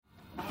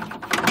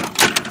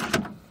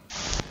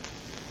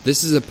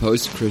This is a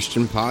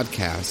post-Christian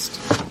podcast.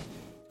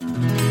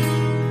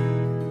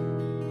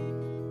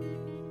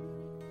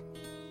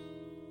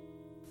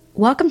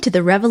 Welcome to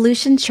the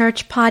Revolution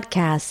Church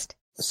podcast.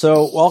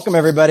 So, welcome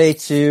everybody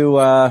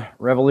to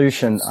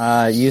Revolution.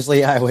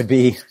 Usually I would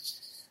be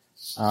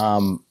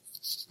in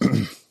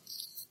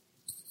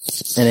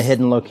a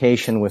hidden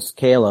location with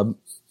Caleb,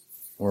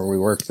 where we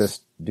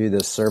do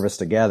this service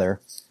together.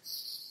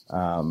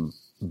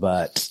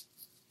 But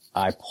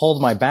I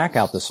pulled my back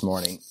out this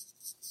morning.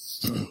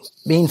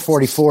 Being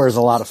 44 is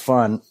a lot of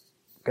fun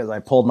because I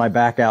pulled my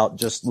back out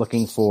just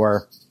looking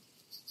for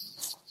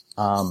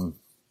a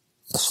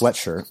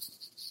sweatshirt.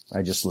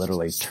 I just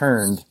literally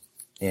turned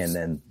and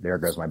then there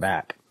goes my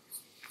back.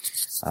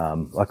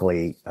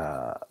 Luckily,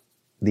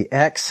 the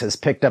ex has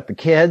picked up the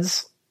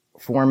kids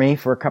for me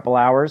for a couple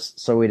hours,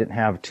 so we didn't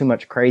have too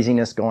much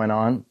craziness going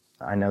on.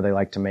 I know they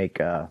like to make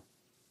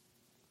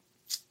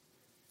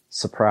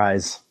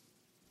surprise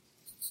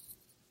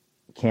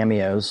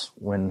cameos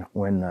when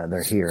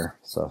they're here.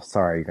 So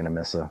sorry, you're going to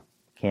miss a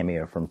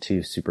cameo from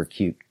two super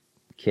cute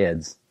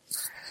kids.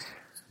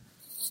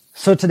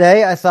 So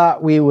today I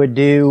thought we would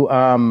do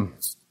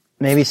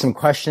maybe some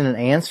question and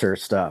answer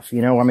stuff.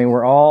 You know, I mean,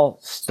 we're all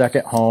stuck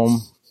at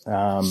home,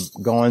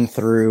 going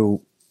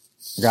through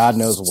God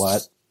knows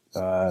what.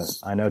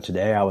 I know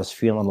today I was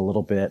feeling a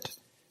little bit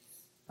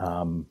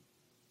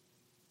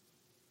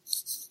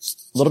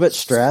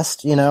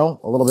stressed, a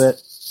little bit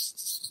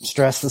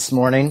stressed this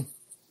morning.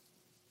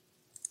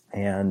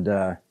 And,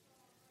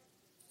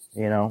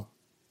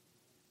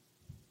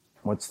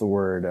 what's the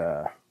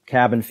word?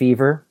 Cabin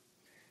fever.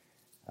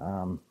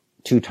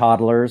 2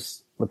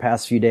 toddlers the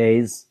past few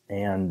days,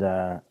 and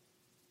it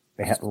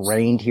had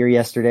rained here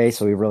yesterday,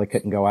 so we really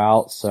couldn't go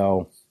out.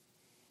 So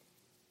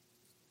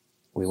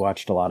we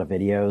watched a lot of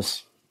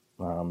videos.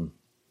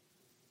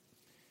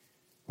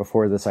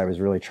 Before this, I was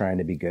really trying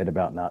to be good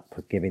about not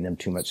giving them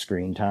too much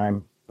screen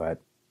time,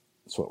 but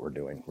that's what we're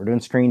doing. We're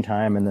doing screen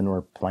time, and then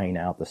we're playing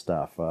out the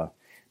stuff.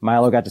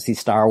 Milo got to see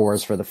Star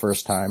Wars for the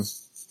first time,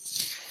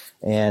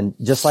 and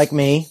just like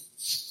me,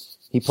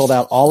 he pulled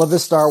out all of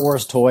his Star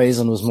Wars toys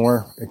and was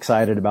more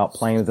excited about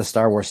playing with the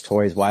Star Wars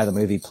toys while the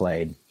movie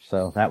played.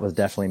 So that was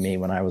definitely me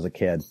when I was a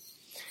kid.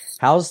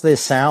 How's the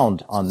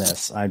sound on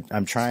this?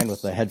 I'm trying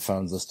with the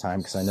headphones this time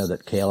because I know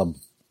that Caleb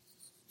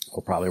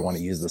will probably want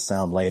to use the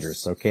sound later.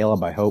 So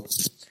Caleb, I hope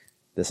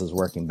this is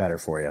working better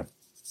for you.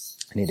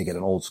 I need to get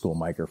an old school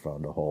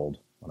microphone to hold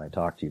when I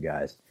talk to you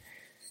guys,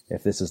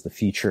 if this is the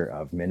future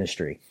of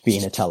ministry,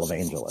 being a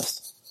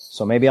televangelist.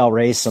 So maybe I'll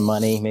raise some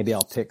money. Maybe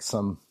I'll pick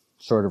some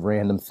sort of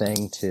random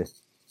thing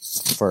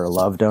for a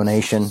love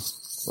donation.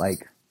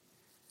 Like,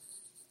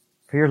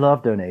 for your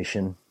love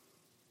donation,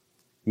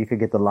 you could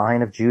get the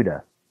Lion of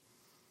Judah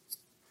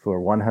for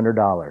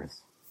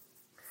 $100.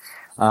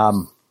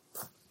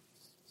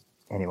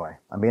 Anyway,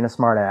 I'm being a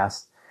smart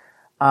ass.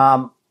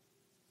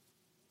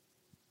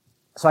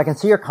 So I can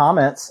see your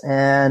comments,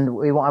 and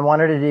I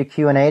wanted to do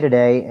Q&A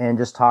today and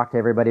just talk to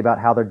everybody about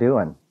how they're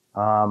doing,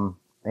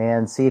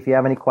 and see if you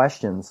have any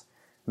questions.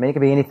 I mean, it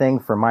could be anything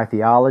from my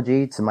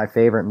theology to my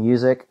favorite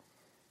music,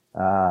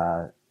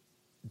 to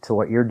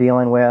what you're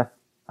dealing with.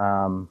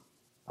 Oh,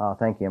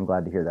 thank you. I'm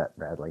glad to hear that,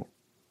 Bradley.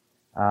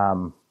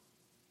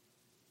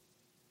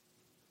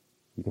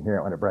 You can hear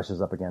it when it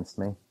brushes up against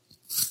me.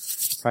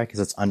 Probably because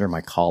it's under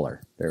my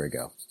collar. There we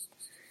go.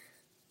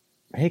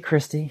 Hey,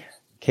 Christy.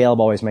 Caleb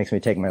always makes me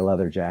take my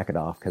leather jacket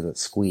off because it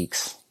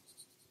squeaks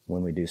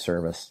when we do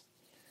service.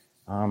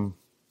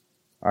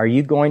 Are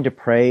you going to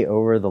pray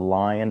over the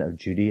Lion of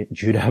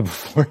Judah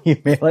before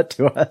you mail it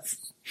to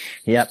us?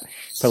 Yep.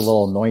 Put a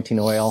little anointing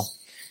oil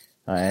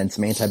and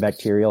some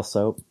antibacterial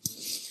soap.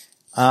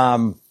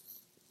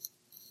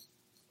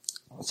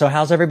 So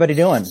how's everybody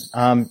doing?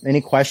 Any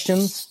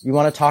questions you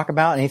want to talk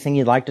about? Anything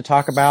you'd like to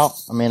talk about?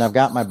 I mean, I've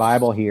got my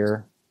Bible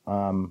here,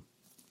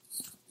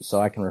 so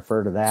I can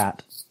refer to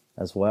that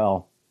as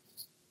well.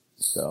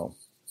 So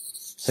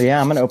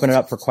yeah, I'm going to open it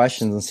up for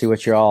questions and see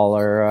what you all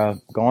are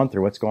going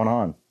through. What's going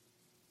on?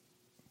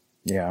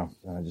 Yeah,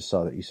 I just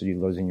saw that you said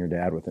you're losing your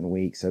dad within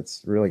weeks.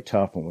 That's really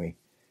tough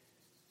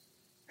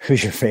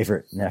who's your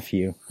favorite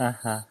nephew? Ha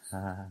ha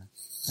ha.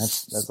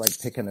 That's like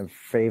picking a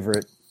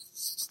favorite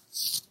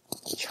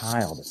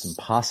child. It's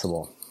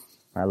impossible.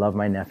 I love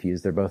my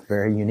nephews. They're both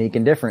very unique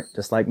and different,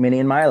 just like Minnie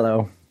and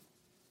Milo.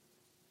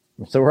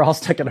 So we're all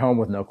stuck at home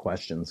with no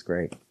questions.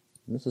 Great.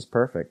 This is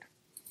perfect.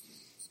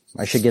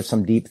 I should give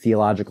some deep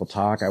theological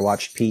talk. I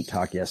watched Pete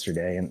talk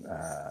yesterday, and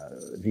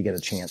if you get a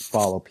chance,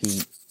 follow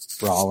Pete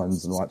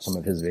Rollins and watch some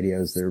of his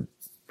videos. They're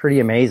pretty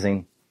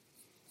amazing.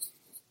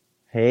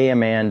 Hey,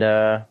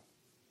 Amanda.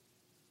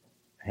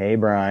 Hey,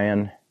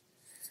 Brian.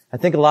 I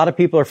think a lot of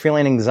people are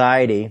feeling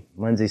anxiety.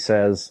 Lindsay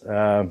says,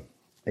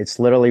 it's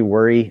literally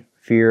worry,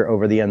 fear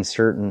over the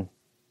uncertain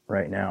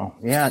right now.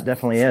 Yeah, it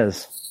definitely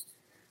is.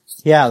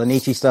 Yeah, the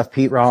Nietzsche stuff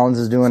Pete Rollins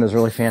is doing is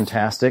really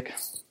fantastic.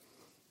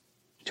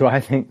 Do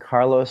I think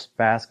Carlos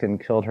Baskin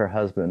killed her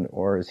husband,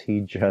 or is he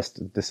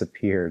just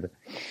disappeared?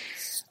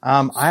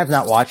 I have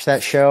not watched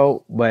that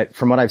show, but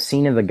from what I've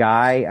seen of the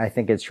guy, I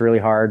think it's really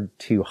hard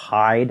to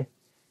hide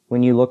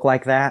when you look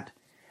like that.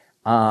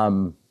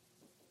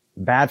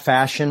 Bad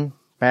fashion,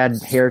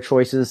 bad hair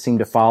choices seem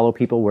to follow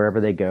people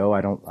wherever they go.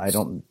 I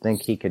don't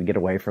think he could get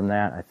away from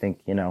that. I think,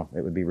 it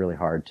would be really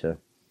hard to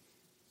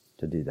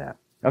do that.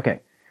 Okay.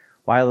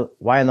 While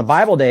in the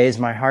Bible days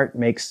my heart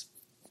makes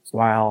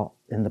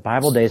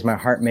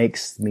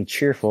me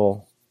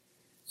cheerful,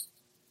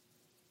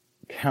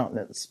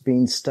 countenance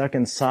being stuck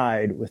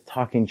inside with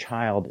talking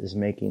child is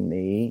making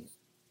me,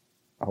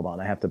 hold on,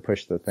 I have to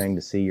push the thing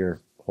to see your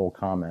whole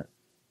comment.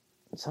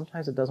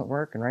 Sometimes it doesn't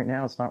work, and right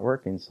now it's not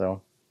working,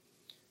 so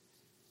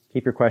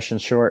keep your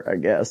questions short, I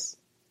guess.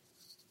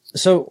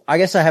 So I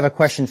guess I have a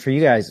question for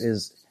you guys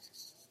is,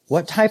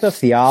 what type of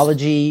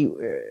theology,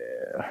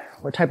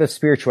 what type of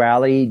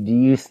spirituality do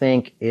you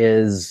think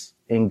is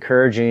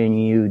encouraging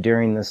you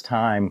during this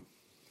time?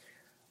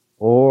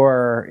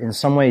 Or in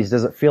some ways,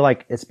 does it feel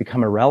like it's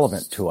become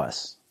irrelevant to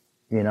us?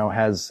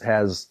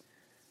 Has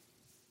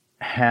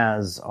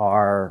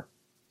our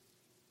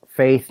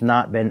faith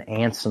not been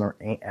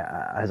answering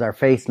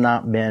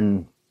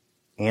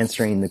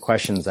the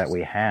questions that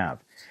we have?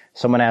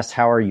 Someone asked,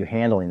 how are you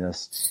handling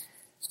this?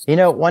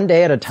 One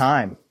day at a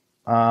time.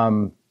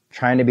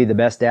 Trying to be the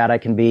best dad I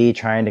can be,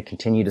 trying to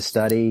continue to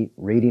study,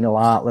 reading a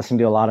lot, listening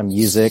to a lot of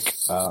music.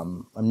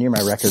 I'm near my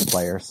record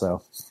player,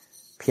 so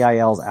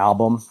PIL's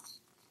album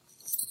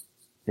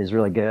is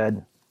really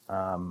good.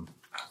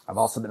 I've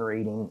also been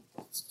reading.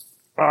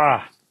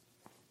 I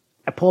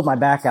pulled my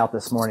back out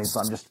this morning,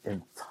 so I'm just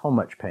in so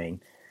much pain.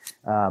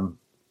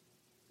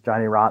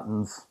 Johnny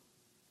Rotten's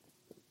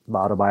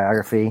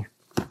autobiography.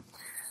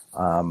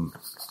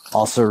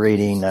 Also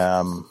reading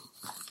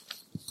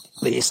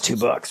these two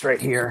books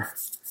right here.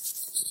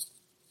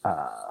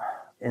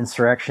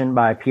 Insurrection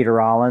by Peter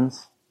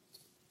Rollins,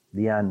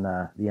 the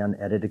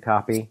unedited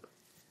copy.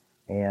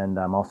 And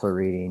I'm also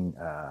reading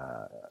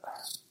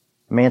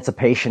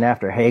Emancipation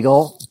After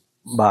Hegel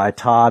by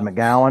Todd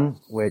McGowan,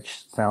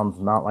 which sounds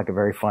not like a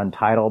very fun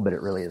title, but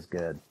it really is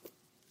good.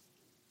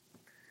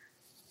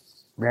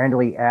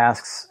 Randley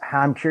asks,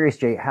 I'm curious,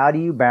 Jay, how do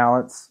you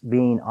balance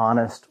being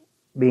honest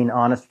with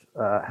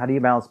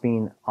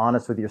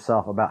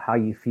yourself about how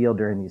you feel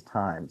during these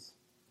times?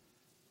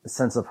 A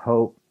sense of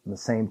hope at the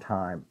same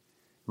time.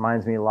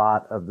 Reminds me a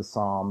lot of the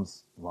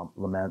Psalms,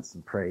 laments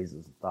and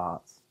praises and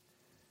thoughts.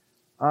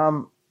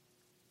 I've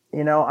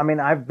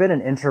been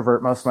an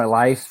introvert most of my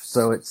life,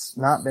 so it's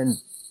not been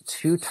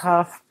too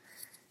tough,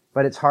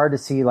 but it's hard to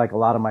see like a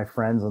lot of my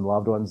friends and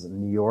loved ones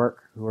in New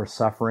York who are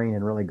suffering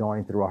and really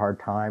going through a hard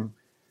time.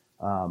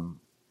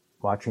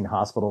 Watching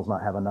hospitals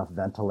not have enough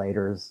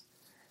ventilators.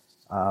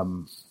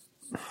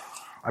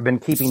 I've been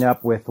keeping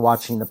up with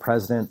watching the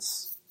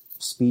president's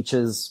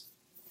speeches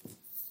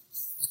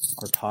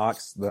or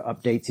talks, the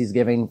updates he's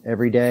giving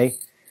every day.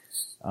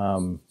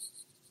 And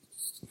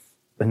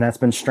that's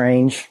been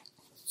strange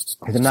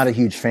because I'm not a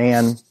huge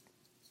fan.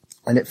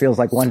 And it feels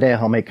like one day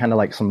he'll make kind of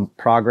like some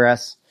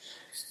progress.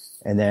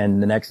 And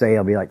then the next day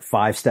he'll be like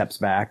 5 steps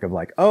back of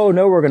like, oh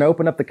no, we're going to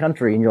open up the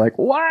country. And you're like,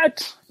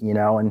 what?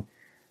 And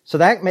so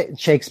that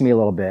shakes me a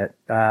little bit,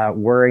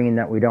 worrying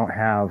that we don't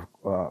have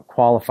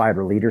qualified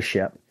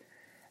leadership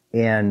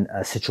in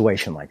a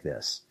situation like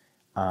this.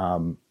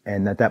 And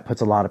that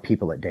puts a lot of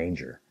people at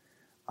danger.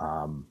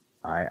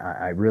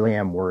 I really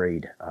am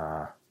worried,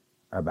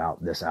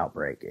 about this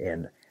outbreak,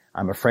 and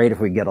I'm afraid if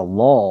we get a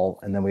lull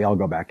and then we all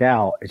go back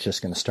out, it's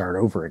just going to start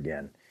over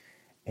again.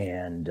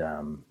 And,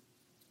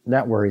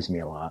 that worries me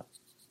a lot.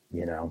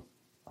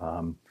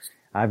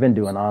 I've been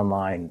doing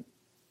online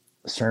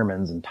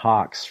sermons and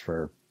talks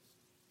for,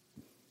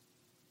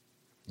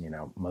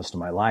 most of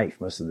my life,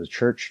 most of the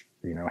church,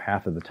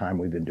 half of the time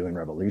we've been doing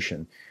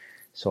Revolution.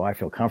 So I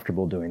feel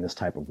comfortable doing this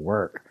type of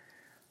work.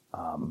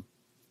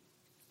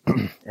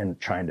 And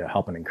trying to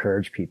help and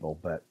encourage people.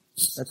 But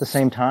at the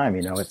same time,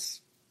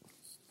 it's,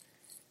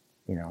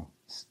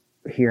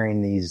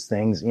 hearing these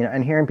things,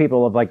 and hearing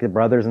people of like the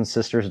brothers and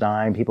sisters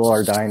dying, people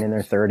are dying in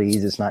their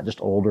 30s. It's not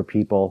just older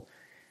people,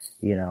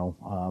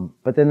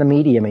 but then the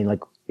media,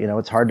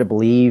 it's hard to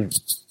believe,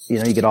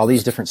 you get all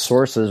these different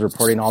sources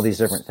reporting all these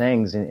different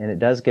things. And it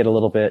does get a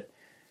little bit,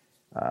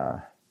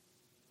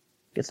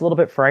 gets a little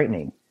bit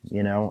frightening.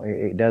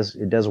 It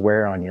does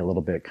wear on you a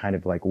little bit, kind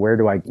of like, where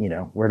do I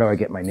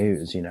get my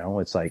news?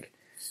 It's like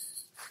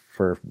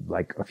for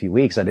like a few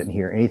weeks, I didn't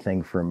hear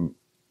anything from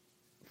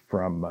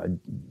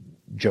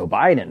Joe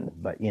Biden,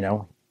 but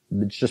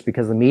it's just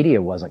because the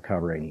media wasn't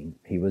covering him.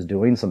 He was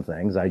doing some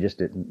things. I just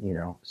didn't,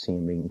 see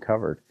him being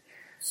covered.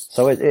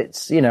 So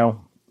it's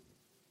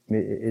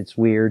it's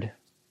weird,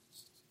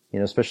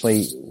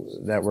 especially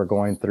that we're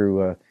going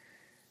through,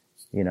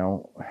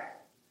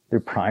 through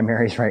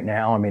primaries right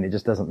now. It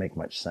just doesn't make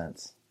much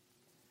sense.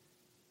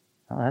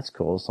 Oh, that's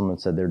cool. Someone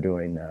said they're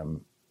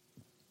doing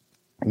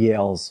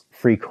Yale's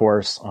free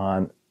course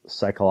on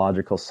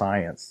psychological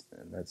science.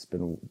 And that's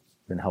been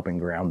helping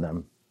ground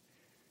them.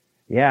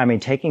 Yeah,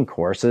 taking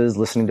courses,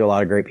 listening to a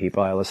lot of great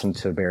people. I listened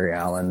to Barry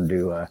Allen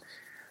do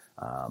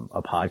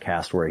a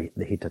podcast where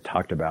he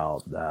talked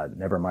about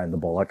Nevermind the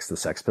Bollocks, the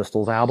Sex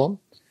Pistols album.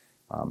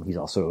 He's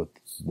also a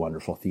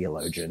wonderful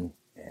theologian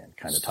and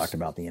kind of talked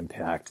about the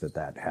impact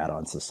that had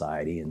on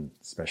society, and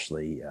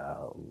especially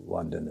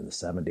London in the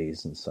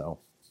 70s. And so,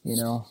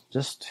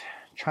 just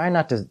try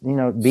not to,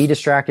 be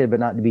distracted, but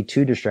not to be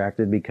too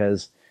distracted,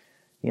 because,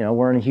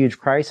 we're in a huge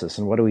crisis.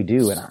 And what do we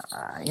do? And,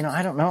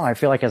 I don't know. I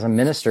feel like as a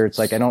minister, it's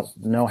like I don't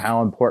know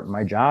how important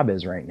my job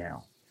is right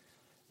now,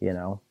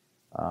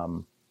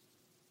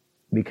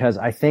 because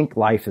I think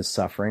life is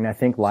suffering. I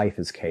think life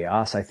is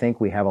chaos. I think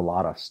we have a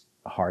lot of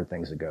hard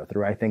things to go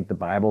through. I think the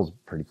Bible's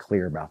pretty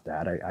clear about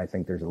that. I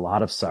think there's a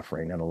lot of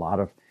suffering and a lot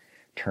of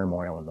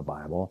turmoil in the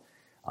Bible.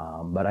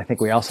 But I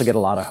think we also get a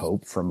lot of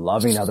hope from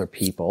loving other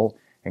people,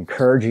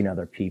 encouraging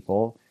other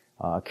people,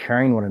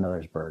 carrying one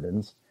another's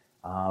burdens.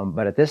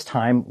 But at this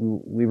time,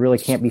 we really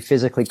can't be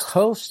physically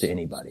close to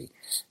anybody.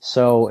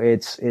 So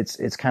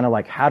it's kind of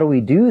like, how do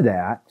we do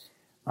that?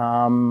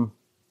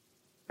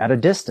 At a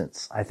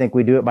distance. I think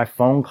we do it by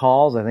phone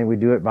calls. I think we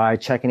do it by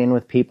checking in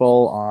with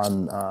people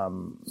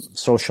on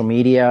social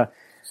media.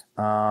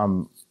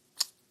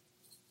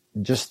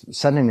 Just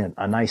sending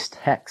a nice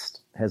text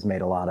has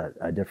made a lot of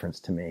a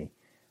difference to me.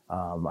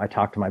 I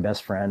talk to my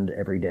best friend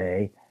every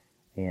day,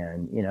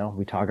 and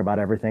we talk about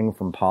everything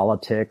from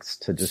politics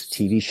to just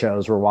TV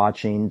shows we're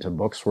watching to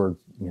books we're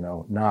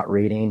not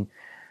reading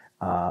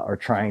or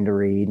trying to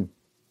read.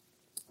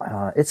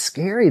 It's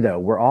scary though.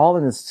 We're all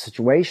in this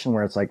situation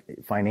where it's like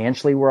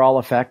financially we're all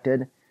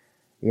affected.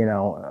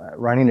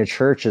 Running a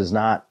church is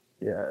not,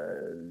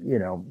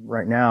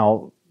 right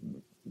now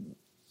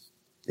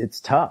it's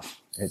tough.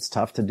 It's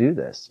tough to do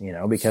this,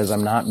 because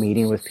I'm not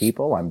meeting with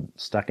people. I'm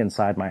stuck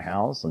inside my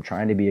house. I'm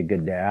trying to be a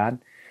good dad.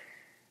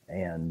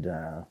 And,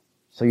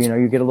 so,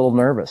 you get a little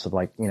nervous of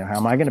like, how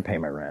am I going to pay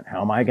my rent?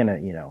 How am I going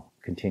to,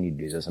 continue to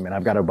do this? I mean,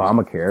 I've got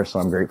Obamacare, so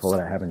I'm grateful that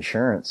I have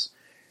insurance.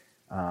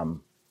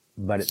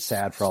 But it's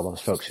sad for all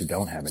those folks who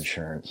don't have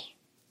insurance.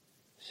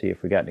 See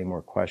if we got any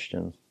more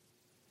questions.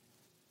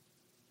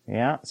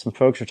 Yeah, some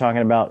folks are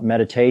talking about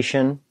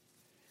meditation,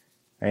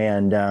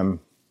 and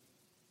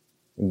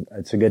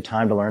it's a good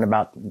time to learn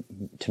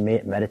to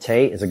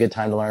meditate. It's a good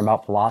time to learn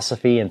about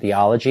philosophy and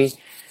theology,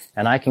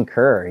 and I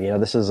concur.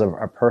 This is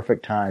a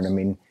perfect time. I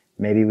mean,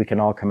 maybe we can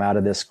all come out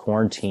of this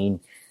quarantine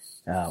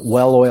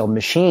well-oiled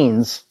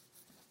machines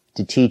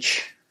to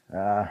teach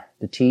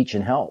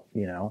and help.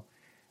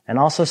 And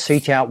also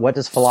seek out, what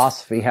does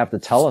philosophy have to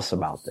tell us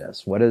about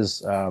this? What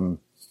does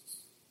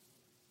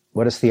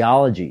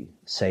theology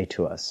say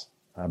to us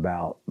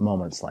about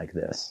moments like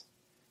this?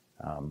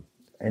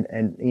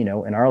 And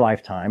in our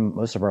lifetime,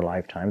 most of our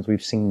lifetimes,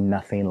 we've seen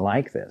nothing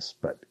like this.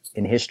 But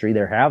in history,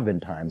 there have been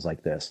times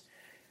like this.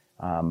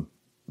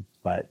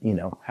 But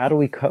how do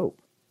we cope?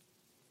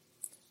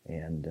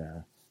 And,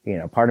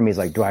 part of me is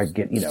like, do I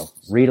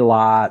read a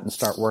lot and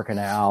start working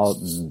out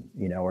and,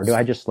 or do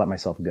I just let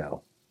myself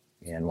go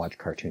and watch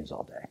cartoons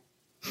all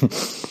day?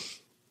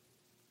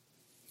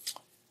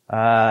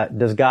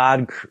 Does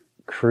God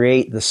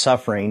create the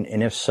suffering?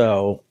 And if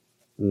so,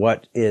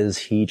 what is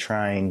he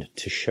trying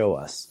to show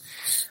us?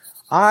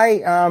 I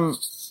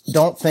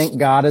don't think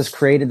God has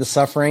created the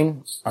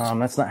suffering.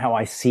 That's not how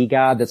I see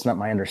God. That's not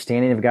my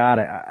understanding of God.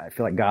 I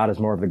feel like God is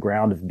more of the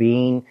ground of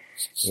being.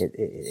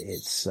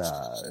 It's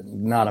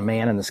not a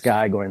man in the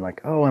sky going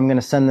like, oh, I'm going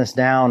to send this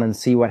down and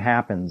see what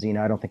happens.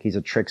 I don't think he's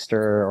a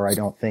trickster, or I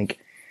don't think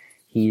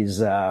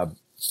he's,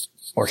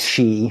 or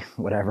she,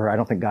 whatever. I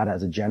don't think God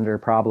has a gender,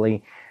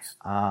 probably.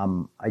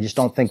 I just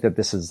don't think that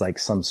this is like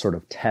some sort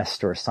of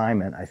test or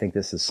assignment. I think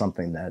this is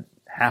something that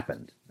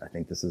happened. I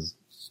think this is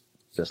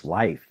just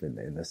life.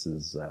 And this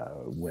is,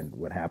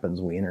 what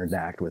happens, we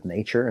interact with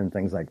nature and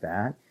things like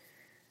that.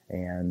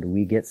 And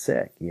we get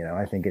sick.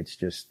 I think it's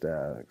just,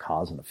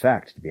 cause and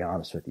effect, to be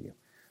honest with you.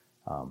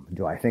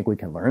 Do I think we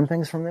can learn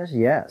things from this?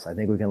 Yes. I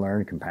think we can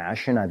learn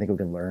compassion. I think we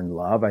can learn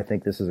love. I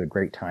think this is a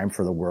great time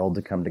for the world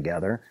to come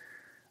together.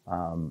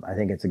 I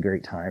think it's a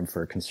great time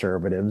for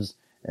conservatives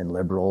and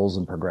liberals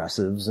and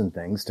progressives and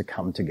things to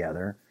come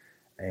together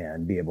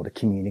and be able to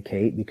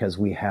communicate, because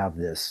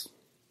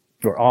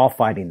we're all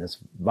fighting this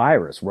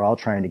virus. We're all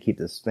trying to keep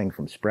this thing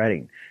from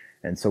spreading.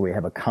 And so we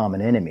have a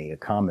common enemy, a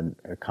common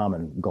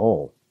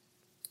goal.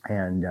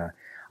 And,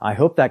 I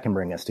hope that can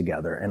bring us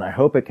together, and I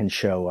hope it can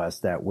show us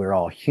that we're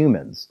all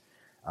humans.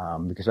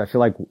 Because I feel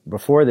like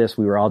before this,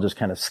 we were all just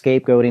kind of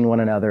scapegoating one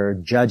another,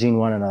 judging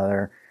one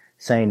another,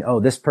 saying, oh,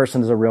 this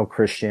person is a real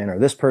Christian, or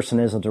this person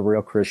isn't a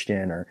real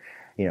Christian, or,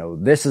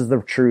 this is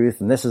the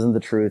truth and this isn't the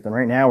truth. And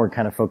right now we're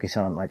kind of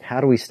focusing on like, how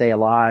do we stay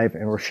alive?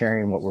 And we're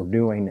sharing what we're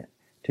doing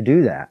to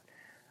do that.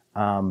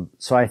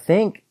 So I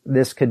think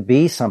this could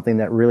be something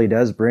that really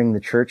does bring the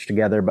church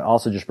together, but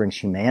also just brings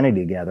humanity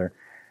together.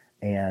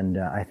 And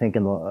I think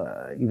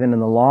even in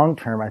the long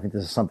term, I think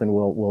this is something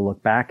we'll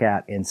look back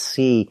at and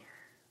see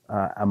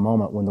a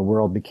moment when the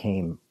world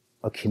became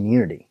a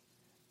community,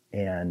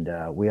 and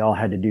we all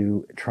had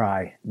to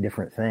try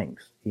different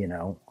things.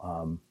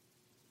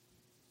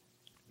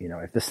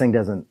 If this thing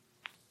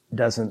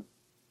doesn't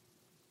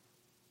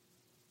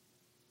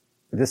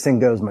this thing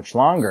goes much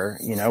longer,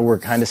 we're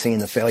kind of seeing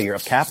the failure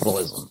of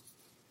capitalism,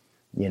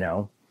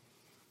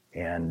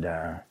 and,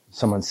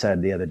 someone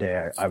said the other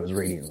day, I was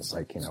reading, it was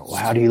like, well,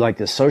 how do you like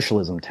this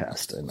socialism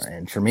test?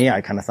 And for me,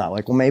 I kind of thought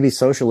like, well, maybe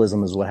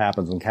socialism is what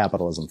happens when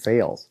capitalism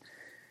fails.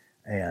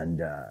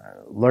 And,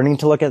 learning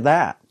to look at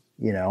that,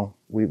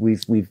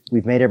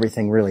 we've made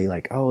everything really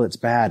like, oh, it's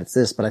bad, it's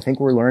this, but I think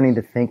we're learning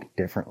to think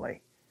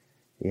differently.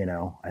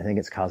 I think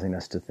it's causing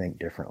us to think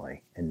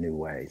differently in new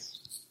ways.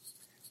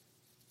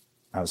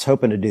 I was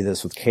hoping to do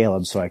this with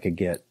Caleb so I could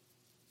get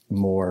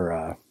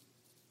more,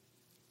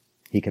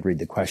 he could read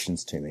the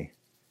questions to me.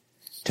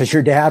 Does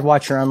your dad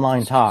watch your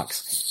online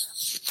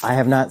talks? I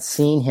have not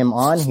seen him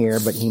on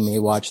here, but he may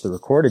watch the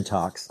recorded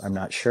talks. I'm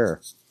not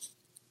sure.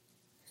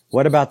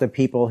 What about the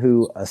people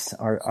who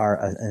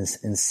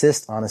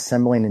insist on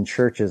assembling in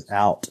churches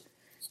out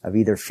of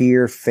either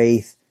fear,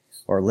 faith,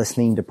 or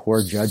listening to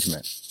poor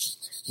judgment?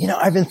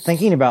 I've been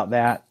thinking about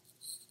that,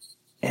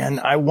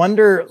 and I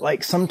wonder,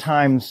 like,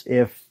 sometimes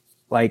if,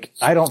 like,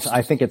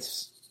 I think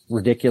it's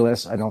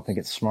ridiculous. I don't think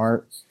it's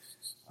smart.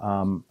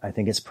 I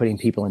think it's putting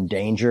people in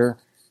danger.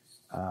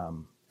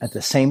 At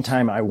the same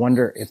time, I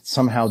wonder if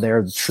somehow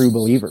they're true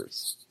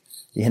believers,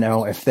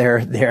 if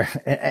they're,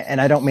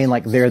 and I don't mean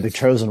like they're the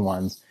chosen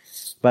ones,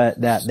 but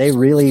that they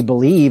really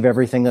believe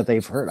everything that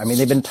they've heard. I mean,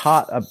 they've been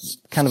taught a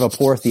kind of a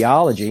poor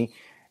theology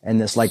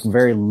and this like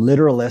very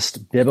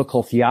literalist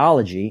biblical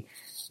theology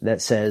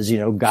that says,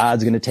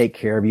 God's going to take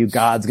care of you.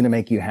 God's going to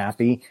make you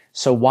happy.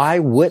 So why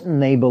wouldn't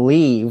they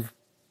believe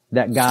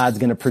that God's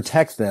going to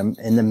protect them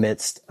in the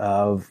midst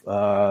of,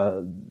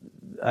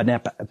 an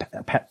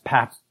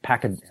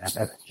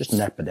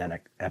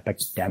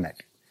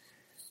epidemic,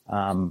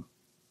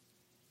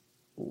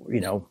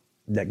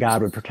 that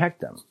God would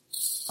protect them.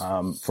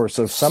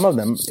 So some of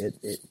them,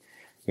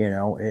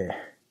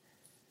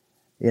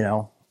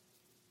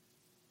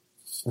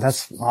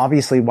 that's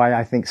obviously why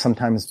I think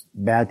sometimes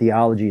bad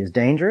theology is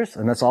dangerous.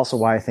 And that's also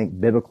why I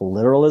think biblical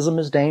literalism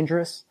is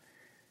dangerous.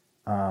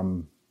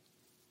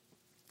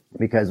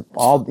 Because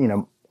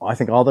I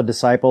think all the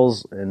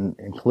disciples, and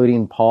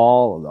including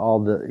Paul,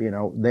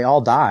 they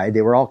all died.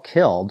 They were all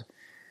killed.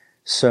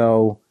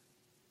 So,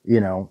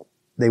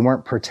 they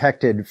weren't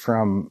protected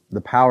from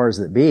the powers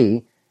that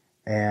be.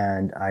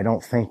 And I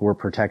don't think we're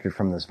protected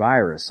from this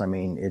virus. I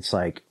mean, it's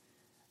like,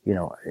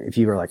 if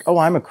you were like, oh,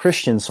 I'm a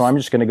Christian, so I'm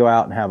just going to go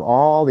out and have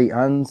all the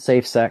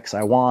unsafe sex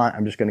I want.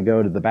 I'm just going to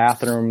go to the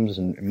bathrooms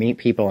and meet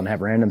people and have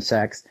random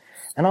sex,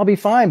 and I'll be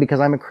fine because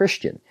I'm a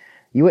Christian.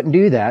 You wouldn't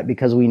do that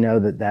because we know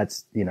that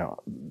that's,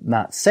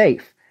 not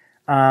safe.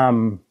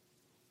 And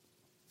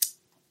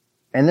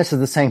this is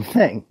the same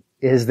thing.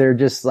 Is they're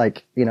just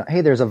like,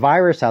 hey, there's a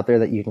virus out there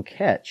that you can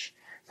catch.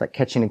 It's like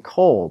catching a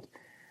cold.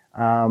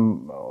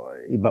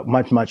 But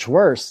much, much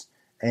worse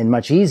and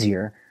much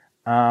easier.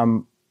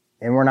 And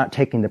we're not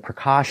taking the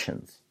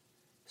precautions.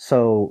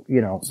 So,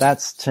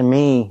 that's, to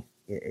me,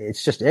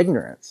 it's just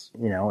ignorance.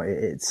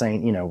 It's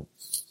saying,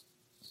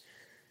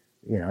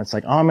 it's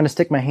like, oh, I'm going to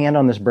stick my hand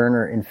on this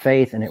burner in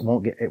faith and it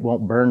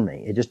won't burn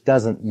me. It just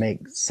doesn't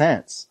make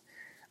sense.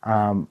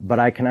 But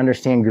I can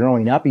understand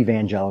growing up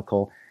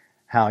evangelical,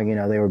 how,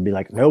 they would be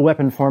like, no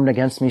weapon formed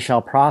against me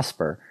shall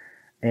prosper,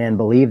 and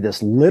believe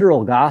this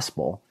literal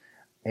gospel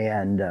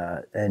and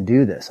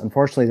do this.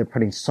 Unfortunately, they're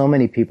putting so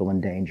many people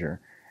in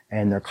danger,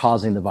 and they're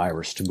causing the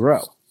virus to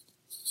grow.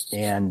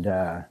 And,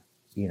 and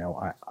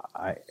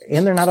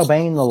they're not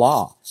obeying the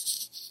law.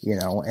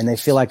 And they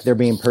feel like they're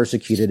being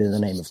persecuted in the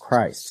name of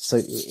Christ. So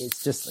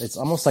it's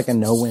almost like a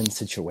no-win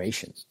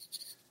situation.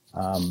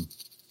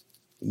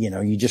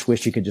 You just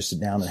wish you could just sit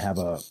down and have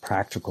a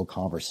practical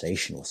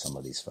conversation with some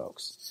of these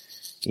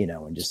folks,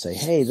 and just say,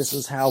 hey, this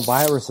is how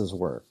viruses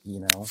work. We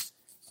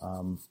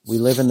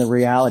live in the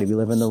reality. We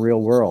live in the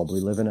real world. We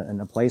live in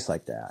a place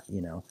like that,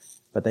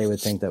 but they would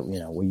think that,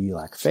 well, you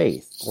lack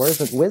faith. Where's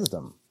the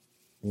wisdom?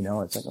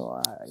 It's like,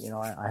 oh,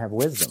 I have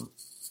wisdom.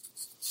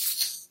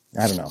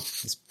 I don't know.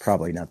 It's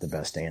probably not the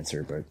best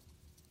answer, but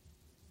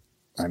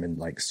I'm in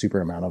like super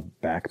amount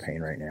of back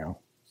pain right now.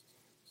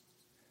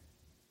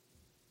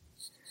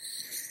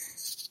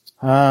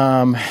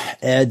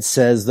 Ed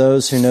says,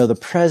 those who know the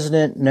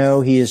president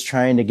know he is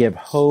trying to give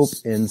hope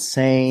in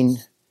saying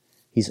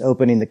he's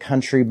opening the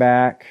country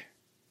back.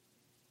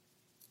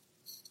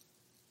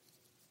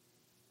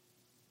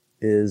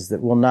 Is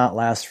that will not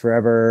last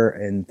forever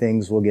and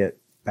things will get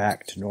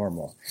back to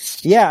normal.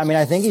 Yeah, I mean,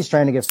 I think he's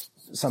trying to give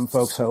some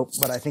folks hope,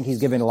 but I think he's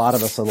giving a lot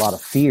of us a lot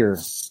of fear,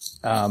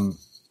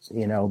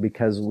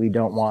 because we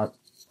don't want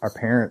our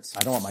parents. I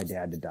don't want my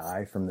dad to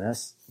die from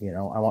this.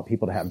 I want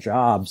people to have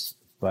jobs,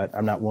 but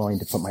I'm not willing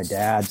to put my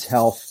dad's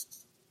health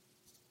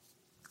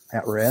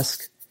at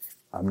risk.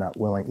 I'm not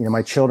willing.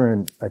 My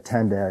children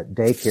attend a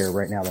daycare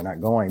right now. They're not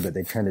going, but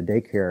they attend a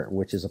daycare,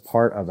 which is a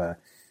part of a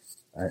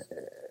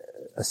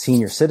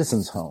senior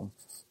citizens home.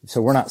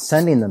 So we're not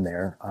sending them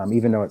there,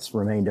 even though it's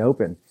remained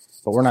open.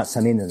 But we're not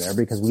sending them there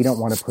because we don't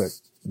want to put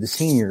the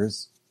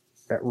seniors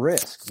at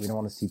risk. We don't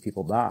want to see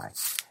people die.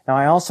 Now,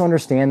 I also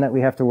understand that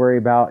we have to worry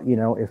about,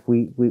 if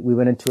we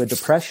went into a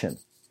depression,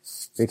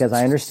 because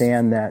I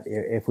understand that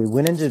if we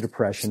went into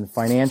depression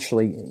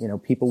financially,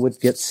 people would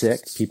get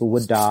sick, people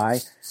would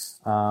die,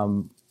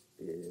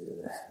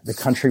 the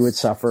country would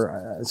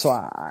suffer. So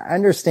I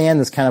understand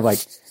this kind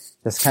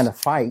of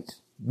fight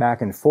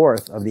back and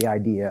forth of the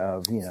idea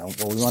of, we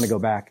want to go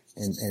back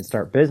and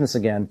start business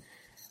again,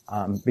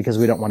 because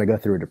we don't want to go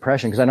through a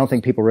depression. Because I don't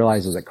think people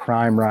realize that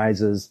crime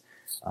rises,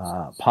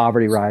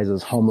 poverty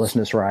rises,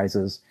 homelessness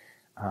rises,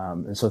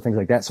 and so things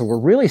like that. So we're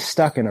really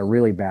stuck in a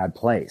really bad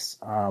place.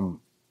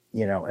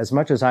 As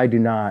much as I do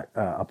not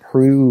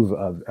approve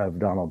of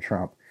Donald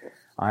Trump,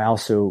 I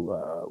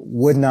also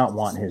would not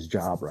want his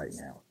job right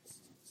now.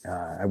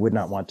 I would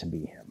not want to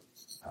be him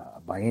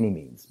by any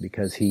means,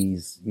 because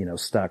he's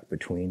stuck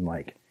between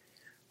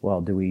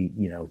do we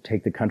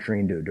take the country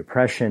into a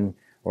depression,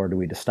 or do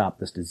we just stop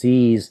this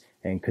disease?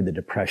 And could the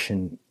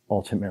depression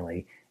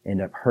ultimately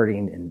end up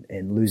hurting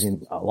and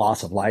losing a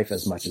loss of life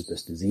as much as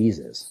this disease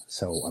is?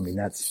 So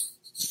that's,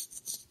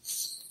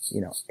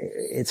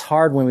 it's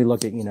hard when we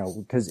look at,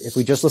 because if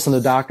we just listen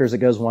to doctors, it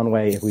goes one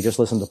way. If we just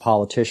listen to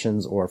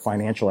politicians or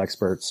financial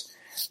experts,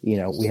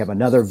 we have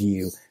another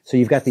view. So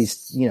you've got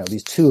these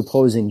two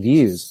opposing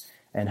views,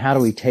 and how do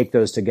we take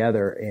those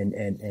together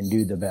and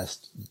do the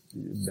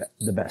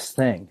best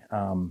thing?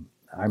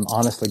 I'm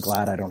honestly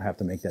glad I don't have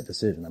to make that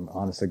decision. I'm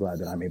honestly glad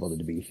that I'm able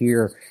to be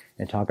here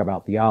and talk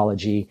about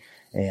theology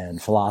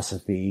and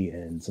philosophy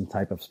and some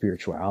type of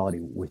spirituality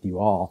with you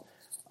all.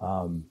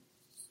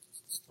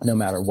 No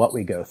matter what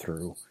we go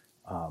through.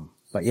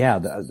 But yeah,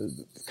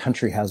 the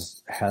country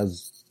has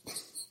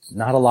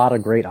not a lot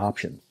of great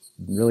options,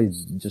 really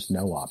just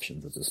no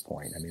options at this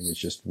point. It's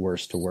just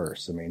worse to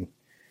worse.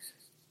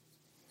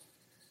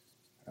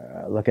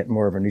 Look at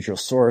more of a neutral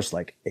source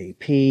like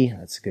AP.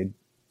 That's good.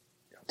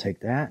 I'll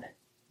take that.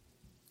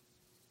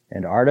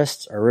 And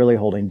artists are really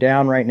holding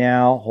down right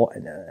now.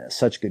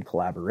 Such good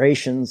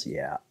collaborations.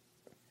 Yeah.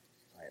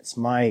 Science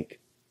Mike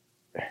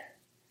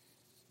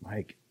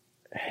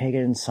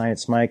Hagen,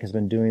 Science Mike, has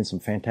been doing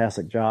some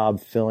fantastic job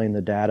filling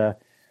the data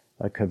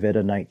of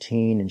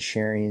COVID-19 and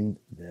sharing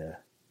the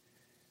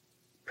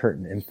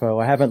pertinent info.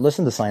 I haven't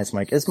listened to Science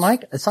Mike. Is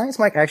Science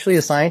Mike actually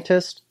a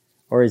scientist,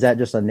 or is that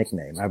just a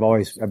nickname? I've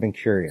been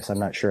curious. I'm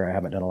not sure. I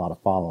haven't done a lot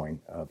of following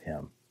of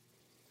him.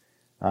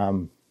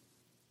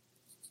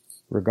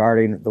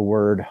 Regarding the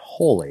word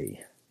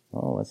holy.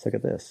 Oh, let's look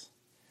at this.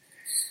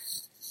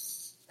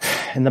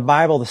 In the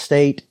Bible, the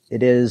state,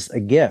 it is a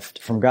gift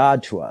from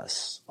God to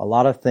us. A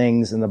lot of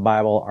things in the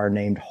Bible are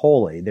named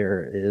holy.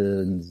 There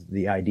is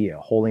the idea.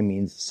 Holy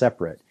means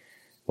separate.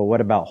 But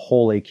what about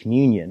Holy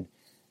Communion?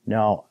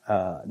 Now,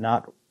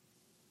 not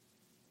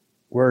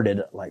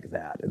worded like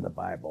that in the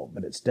Bible,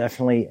 but it's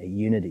definitely a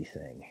unity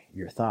thing.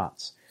 Your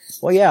thoughts?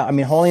 Well, yeah,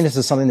 holiness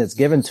is something that's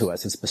given to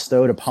us. It's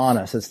bestowed upon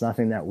us. It's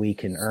nothing that we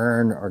can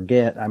earn or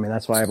get.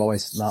 That's why I've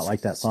always not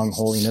liked that song,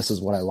 Holiness is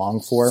What I Long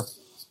For.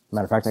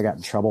 Matter of fact, I got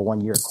in trouble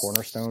one year at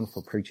Cornerstone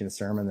for preaching a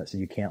sermon that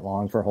said you can't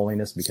long for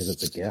holiness because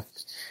it's a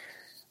gift.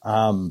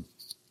 But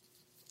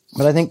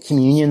I think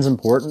communion's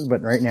important,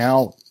 but right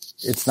now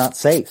it's not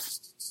safe.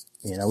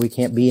 We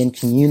can't be in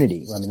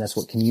community. That's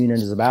what communion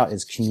is about,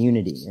 is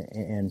community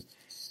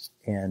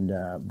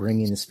and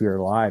bringing the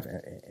Spirit alive.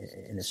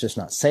 And it's just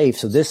not safe.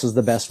 So this is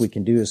the best we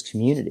can do as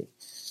community.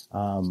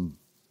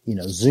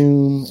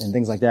 Zoom and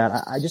things like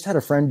that. I just had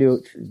a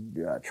friend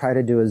try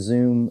to do a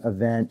Zoom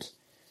event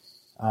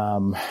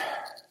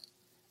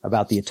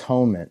about the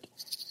atonement.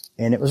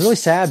 And it was really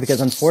sad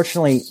because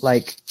unfortunately,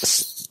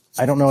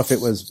 I don't know if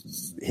it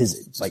was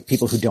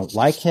people who don't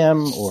like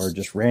him or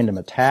just random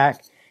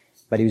attack,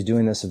 but he was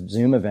doing this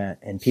Zoom event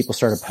and people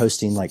started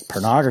posting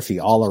pornography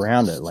all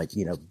around it,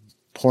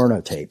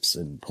 porno tapes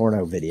and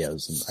porno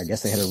videos. And I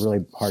guess they had a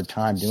really hard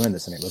time doing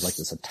this, and it was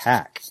this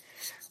attack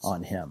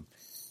on him.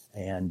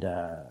 And,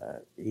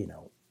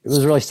 it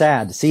was really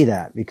sad to see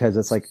that, because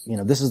it's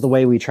this is the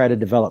way we try to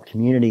develop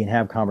community and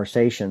have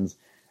conversations.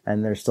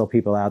 And there's still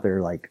people out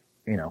there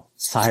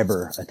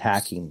cyber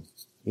attacking,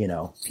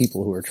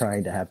 people who are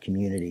trying to have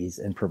communities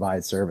and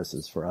provide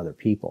services for other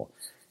people.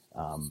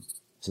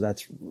 So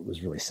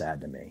was really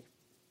sad to me.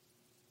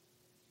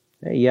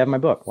 Hey, you have my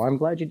book. Well, I'm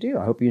glad you do.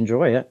 I hope you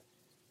enjoy it.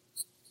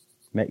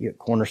 Met you at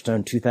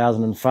Cornerstone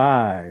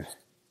 2005.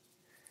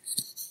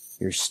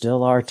 You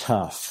still are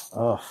tough.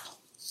 Oh,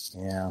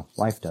 yeah.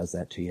 Life does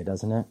that to you,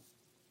 doesn't it?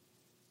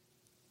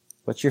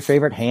 What's your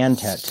favorite hand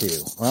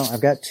tattoo? Well,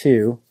 I've got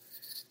two.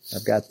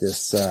 I've got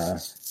this,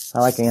 I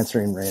like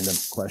answering random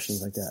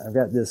questions like that. I've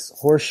got this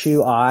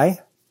horseshoe eye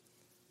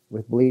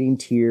with bleeding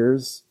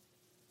tears.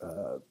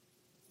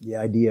 The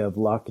idea of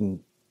luck and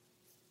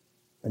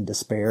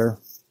despair,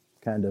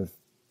 kind of,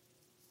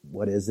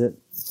 what is it?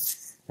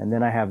 And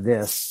then I have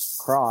this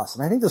cross,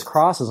 and I think this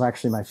cross is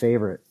actually my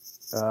favorite.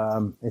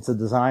 It's a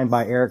design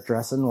by Eric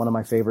Dressen, one of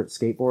my favorite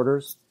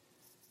skateboarders.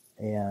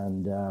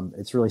 And,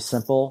 it's really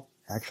simple.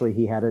 Actually,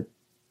 he had it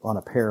on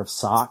a pair of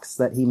socks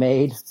that he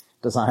made,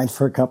 designed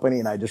for a company,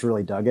 and I just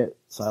really dug it.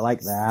 So I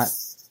like that.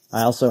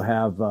 I also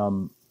have, I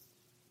don't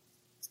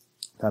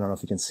know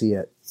if you can see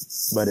it,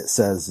 but it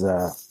says,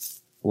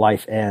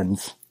 life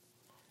ends.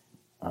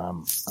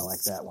 I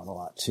like that one a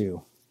lot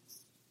too.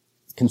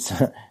 We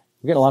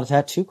got a lot of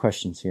tattoo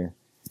questions here.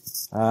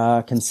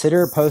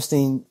 Consider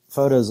posting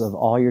photos of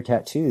all your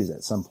tattoos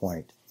at some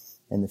point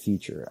in the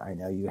future. I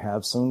know you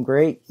have some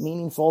great,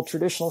 meaningful,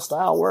 traditional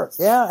style work.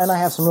 Yeah, and I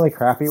have some really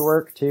crappy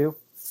work too.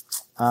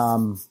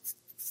 Or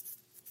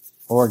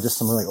just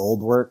some really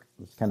old work.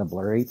 It's kind of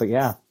blurry, but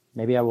yeah,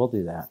 maybe I will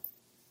do that.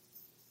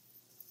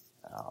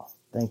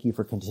 Thank you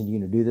for continuing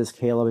to do this,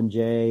 Caleb and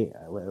Jay.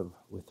 I live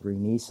with 3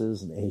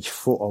 nieces and age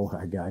 4. Oh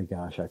my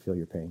gosh, I feel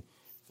your pain.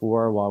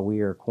 4 while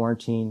we are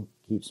quarantined.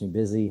 Keeps me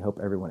busy. Hope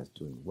everyone is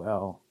doing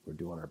well. We're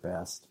doing our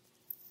best.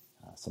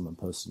 Someone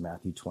posted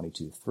Matthew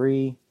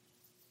 22:3.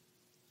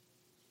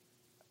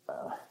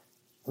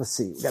 Let's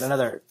see. We got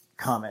another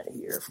comment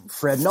here from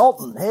Fred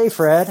Knowlton. Hey,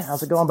 Fred.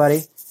 How's it going,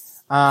 buddy?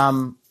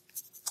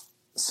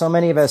 So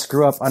many of us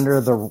grew up under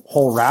the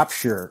whole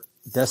rapture,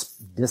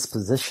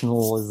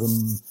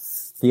 dispositionalism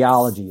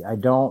theology. I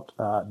don't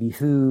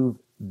behoove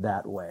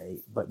that way,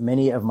 but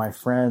many of my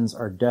friends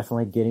are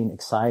definitely getting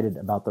excited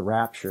about the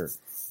rapture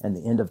and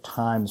the end of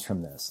times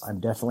from this. I'm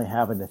definitely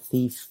having a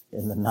thief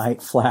in the night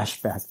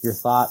flashback. Your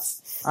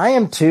thoughts? I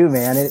am too,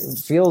 man. It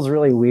feels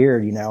really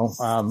weird, you know.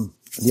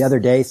 The other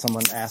day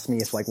someone asked me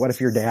if, like, what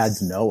if your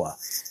dad's Noah?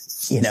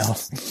 You know,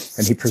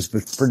 and he was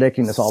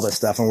predicting all this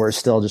stuff and we're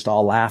still just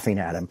all laughing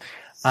at him.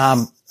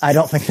 I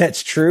don't think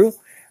that's true.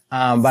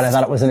 But I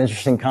thought it was an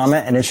interesting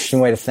comment, an interesting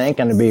way to think,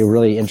 and it'd be a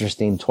really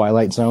interesting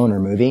Twilight Zone or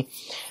movie.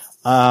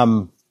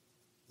 No,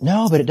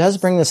 but it does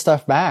bring this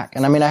stuff back.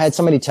 And I mean, I had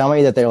somebody tell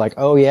me that they're like,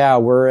 oh yeah,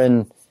 we're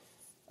in,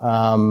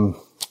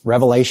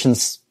 Revelation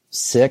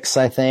 6,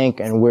 I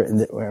think, and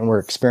we're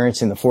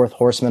experiencing the 4th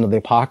horseman of the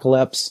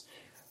apocalypse.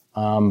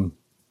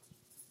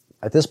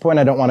 At this point,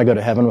 I don't want to go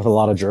to heaven with a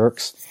lot of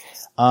jerks.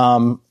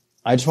 I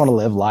just want to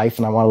live life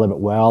and I want to live it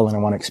well and I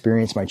want to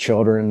experience my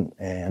children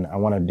and I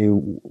want to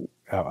do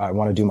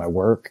my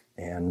work,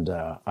 and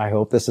I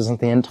hope this isn't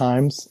the end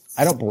times.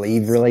 I don't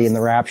believe really in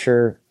the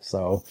rapture,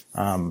 so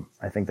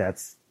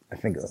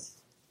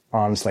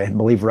honestly, I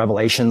believe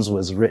Revelations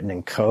was written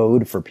in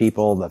code for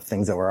people, the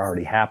things that were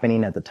already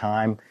happening at the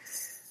time,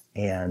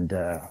 and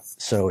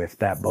so if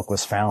that book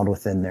was found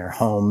within their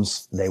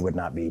homes, they would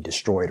not be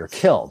destroyed or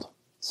killed.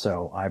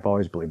 So I've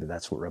always believed that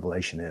that's what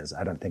Revelation is.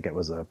 I don't think it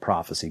was a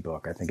prophecy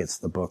book. I think it's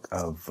the book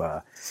of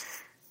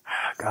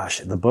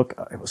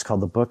it was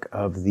called the Book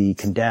of the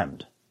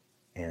Condemned.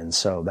 And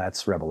so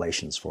that's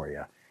Revelations for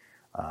you.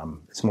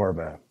 It's more of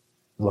a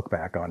look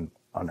back on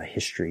a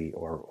history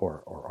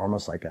or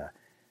almost like a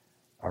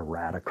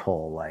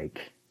radical,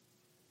 like,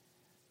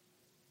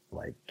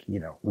 you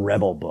know,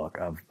 rebel book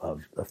of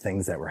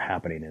things that were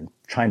happening and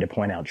trying to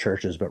point out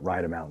churches, but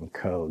write them out in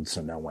code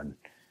so no one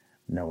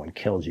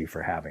kills you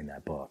for having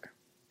that book.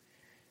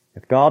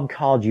 If God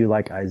called you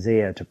like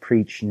Isaiah to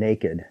preach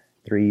naked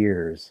 3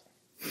 years,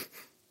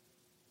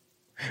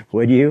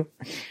 would you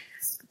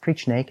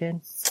preach naked?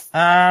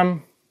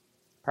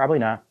 Probably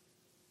not.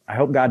 I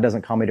hope God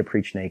doesn't call me to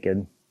preach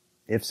naked.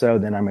 If so,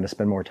 then I'm going to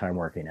spend more time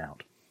working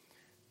out.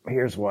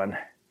 Here's one.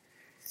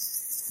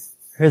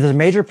 There's a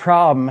major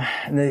problem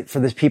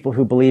for the people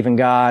who believe in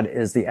God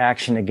is the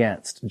action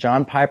against.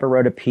 John Piper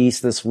wrote a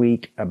piece this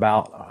week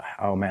about,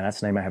 oh man,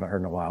 that's a name I haven't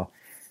heard in a while,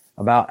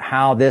 about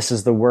how this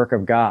is the work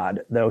of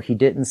God, though he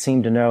didn't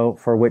seem to know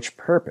for which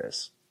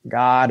purpose.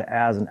 God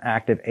as an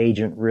active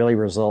agent really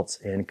results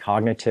in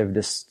cognitive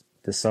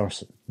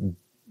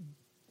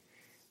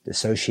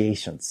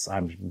dissociations.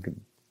 I'm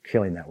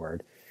killing that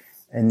word.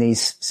 In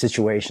these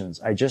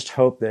situations, I just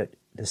hope that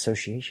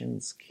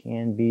dissociations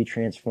can be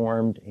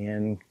transformed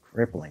in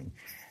crippling.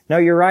 No,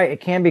 you're right.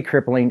 It can be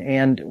crippling.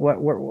 And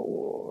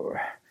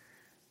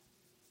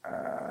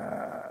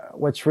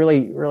what's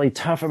really, really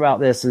tough about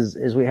this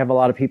is we have a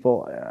lot of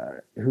people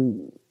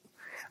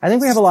I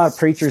think we have a lot of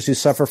preachers who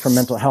suffer from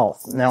mental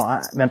health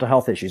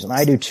issues, and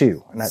I do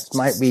too. And that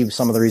might be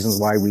some of the reasons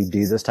why we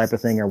do this type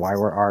of thing, or why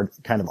we're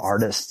kind of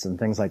artists and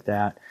things like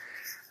that.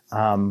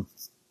 And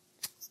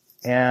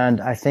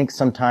I think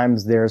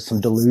sometimes there's some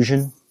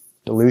delusion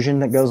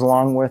that goes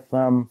along with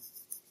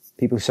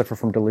people who suffer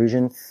from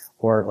delusion,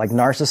 or like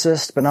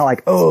narcissists, but not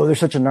like, oh, they're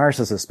such a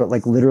narcissist, but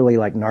like literally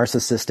like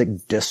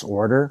narcissistic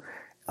disorder,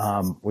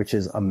 which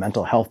is a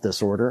mental health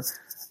disorder.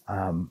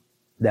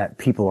 That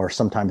people are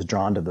sometimes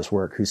drawn to this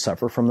work who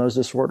suffer from those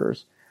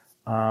disorders.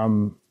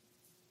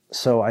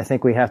 So I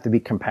think we have to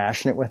be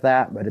compassionate with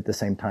that, but at the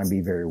same time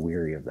be very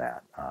weary of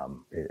that.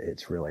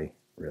 It's really,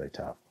 really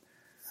tough.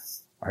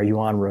 Are you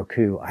on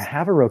Roku? I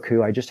have a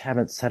Roku. I just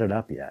haven't set it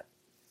up yet.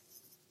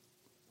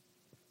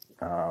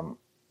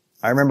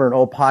 I remember an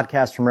old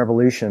podcast from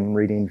Revolution,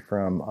 reading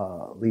from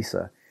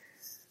Lisa,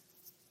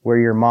 where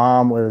your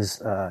mom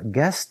was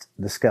guest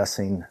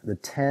discussing the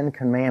 10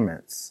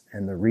 Commandments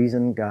and the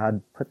reason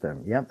God put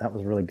them. Yep, that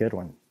was a really good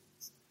one.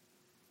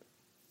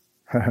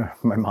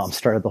 My mom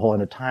started the whole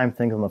end of time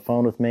thing on the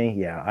phone with me.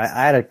 Yeah, I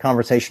had a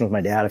conversation with my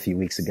dad a few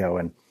weeks ago,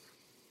 and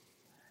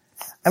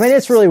I mean,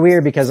 it's really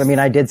weird because, I mean,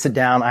 I did sit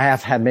down. I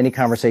have had many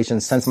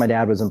conversations since my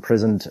dad was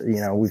imprisoned.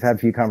 You know, we've had a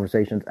few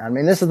conversations. I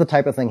mean, this is the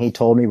type of thing he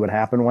told me would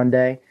happen one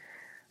day.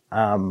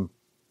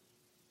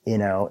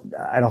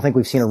 I don't think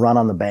we've seen a run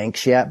on the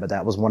banks yet, but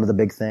that was one of the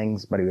big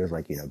things. But he was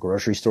like,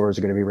 grocery stores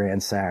are going to be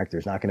ransacked.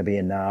 There's not going to be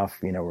enough.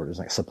 Where there's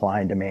like supply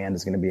and demand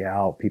is going to be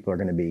out. People are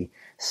going to be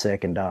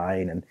sick and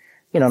dying. And,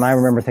 and I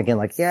remember thinking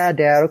like, yeah,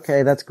 Dad,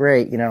 okay, that's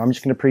great. I'm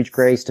just going to preach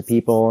grace to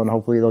people and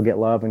hopefully they'll get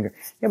love. And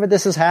yeah, but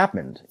this has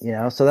happened,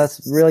 so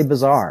that's really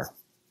bizarre,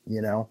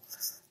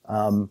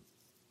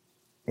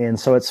 and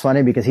so it's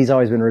funny because he's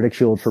always been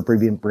ridiculed for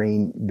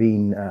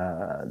being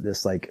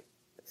this like,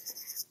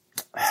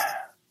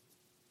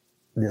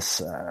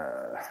 this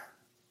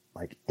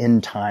like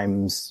end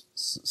times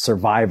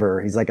survivor.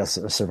 He's like a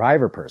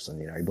survivor person.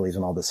 He believes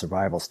in all this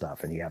survival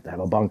stuff, and you have to have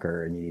a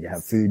bunker and you need to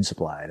have food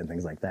supplied and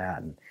things like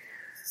that. And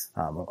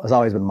has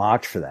always been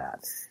mocked for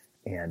that.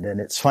 And then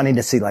it's funny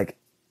to see like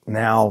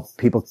now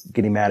people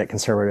getting mad at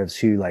conservatives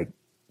who like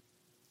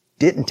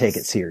didn't take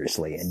it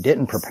seriously and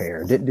didn't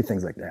prepare, didn't do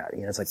things like that.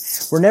 It's like,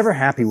 we're never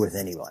happy with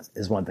anyone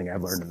is one thing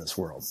I've learned in this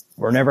world.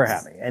 We're never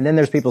happy. And then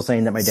there's people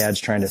saying that my dad's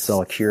trying to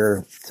sell a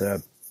cure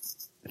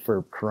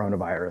for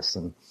coronavirus.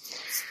 And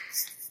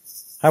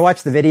I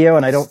watched the video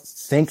and I don't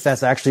think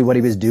that's actually what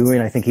he was doing.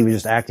 I think he was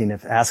just asking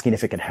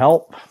if it could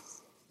help.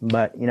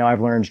 But,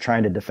 I've learned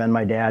trying to defend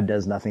my dad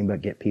does nothing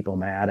but get people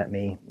mad at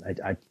me.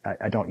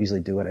 I don't usually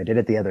do it. I did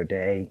it the other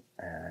day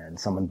and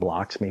someone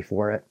blocked me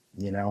for it,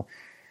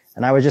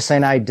 And I was just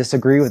saying I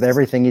disagree with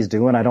everything he's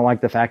doing. I don't like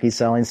the fact he's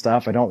selling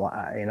stuff.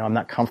 I'm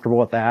not comfortable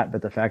with that.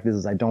 But the fact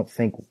is I don't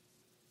think,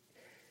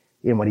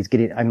 what he's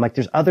getting, I'm like,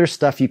 there's other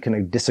stuff you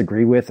can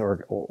disagree with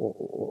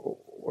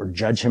or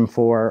judge him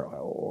for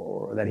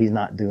or that he's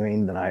not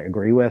doing that I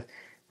agree with.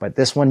 But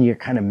this one, you're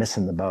kind of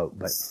missing the boat.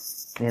 But,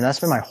 that's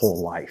been my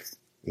whole life,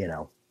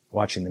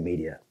 watching the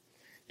media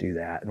do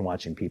that and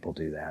watching people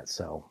do that.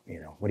 So,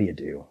 what do?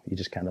 You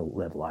just kind of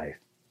live life.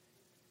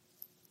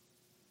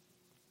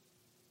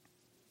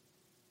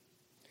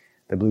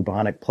 The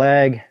bubonic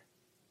plague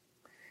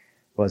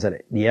was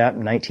it? Yeah,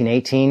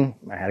 1918.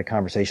 I had a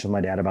conversation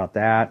with my dad about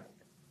that.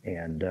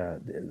 And,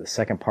 the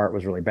second part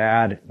was really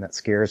bad and that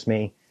scares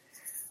me.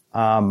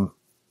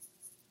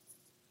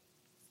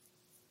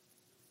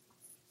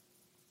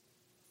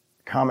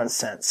 Common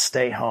sense,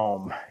 stay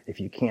home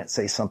if you can't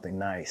say something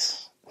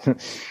nice.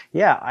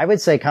 Yeah, I would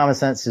say common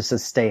sense just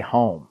says stay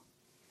home.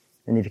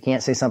 And if you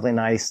can't say something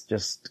nice,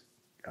 just,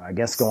 I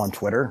guess, go on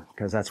Twitter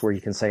because that's where you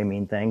can say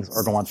mean things,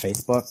 or go on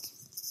Facebook.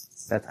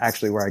 That's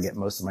actually where I get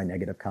most of my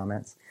negative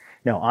comments.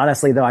 No,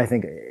 honestly though, I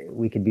think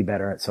we could be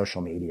better at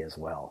social media as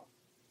well.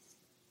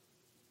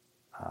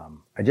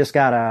 I just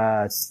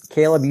got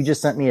Caleb, you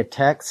just sent me a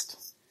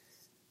text,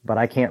 but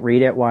I can't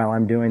read it while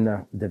I'm doing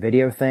the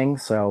video thing.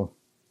 So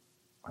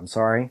I'm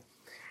sorry.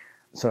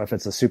 So if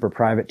it's a super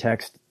private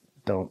text,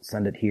 don't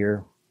send it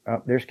here.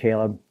 Oh, there's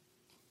Caleb.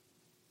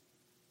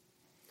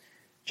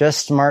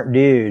 Just smart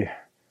dude.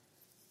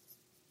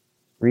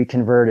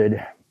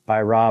 Reconverted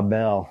by Rob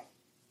Bell.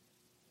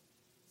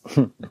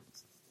 I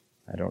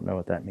don't know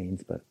what that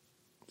means, but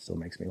it still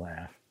makes me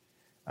laugh.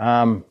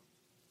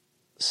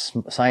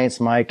 Science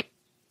Mike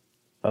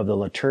of the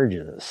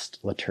liturgist.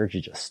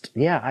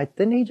 Yeah,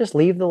 didn't he just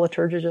leave the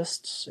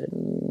liturgists?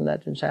 Didn't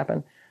that just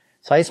happen?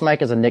 Science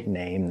Mike is a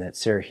nickname that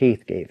Sarah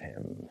Heath gave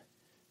him.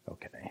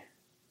 Okay.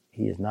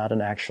 He is not an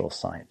actual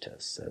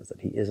scientist, says that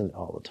he isn't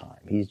all the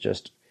time. He's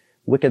just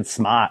wicked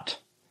smart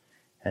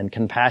and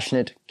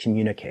compassionate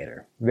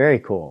communicator. Very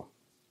cool.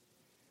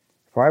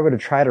 If I were to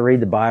try to read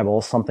the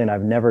Bible, something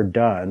I've never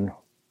done,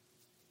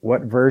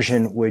 what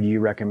version would you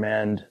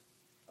recommend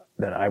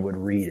that I would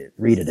read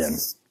it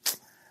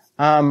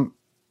in?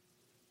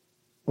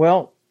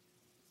 Well,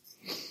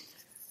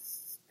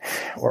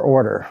 or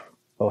order.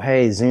 Oh,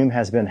 hey, Zoom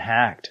has been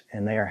hacked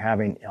and they are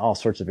having all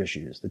sorts of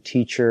issues. The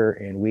teacher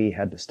and we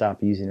had to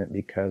stop using it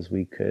because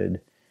we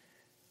could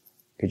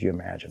you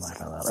imagine? I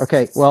found out.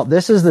 Okay. Well,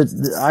 this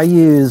is I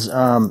use,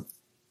 the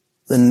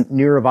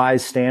New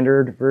Revised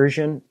Standard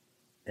Version,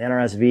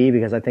 NRSV,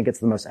 because I think it's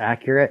the most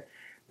accurate,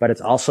 but it's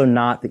also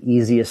not the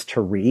easiest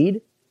to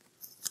read.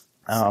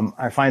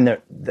 I find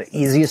that the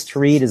easiest to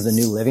read is the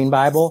New Living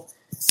Bible.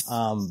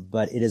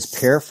 But it is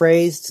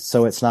paraphrased,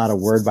 so it's not a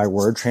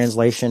word-by-word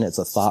translation. It's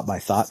a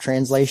thought-by-thought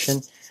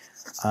translation.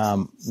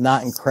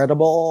 Not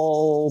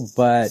incredible,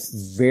 but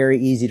very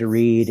easy to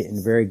read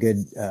and very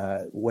good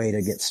way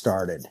to get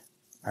started.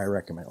 I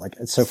recommend. Like,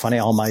 it's so funny.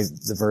 All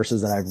the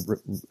verses that I've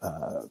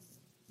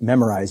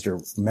memorized in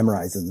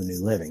the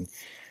New Living.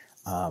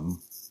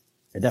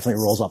 It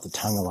definitely rolls off the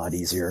tongue a lot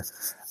easier.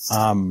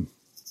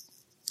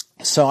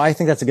 So I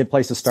think that's a good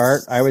place to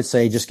start. I would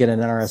say just get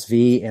an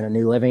NRSV and a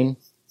New Living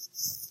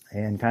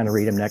and kind of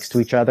read them next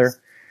to each other.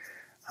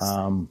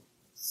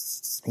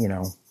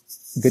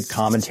 Good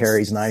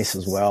commentary is nice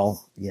as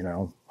well.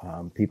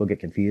 People get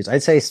confused.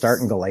 I'd say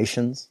start in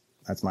Galatians.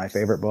 That's my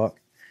favorite book.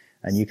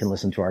 And you can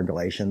listen to our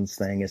Galatians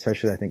thing,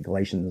 especially I think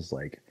Galatians is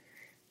like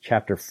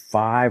chapter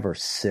 5 or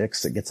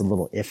 6. It gets a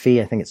little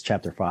iffy. I think it's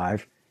chapter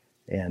 5.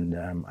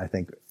 And, I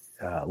think,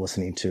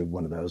 listening to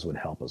one of those would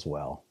help as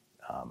well.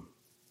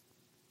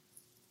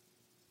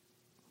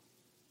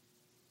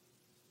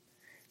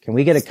 Can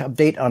we get an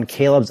update on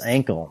Caleb's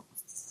ankle?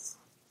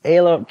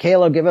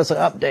 Kalo, give us an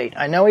update.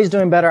 I know he's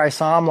doing better. I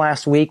saw him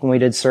last week when we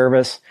did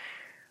service,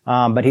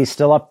 but he's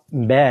still up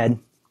in bed.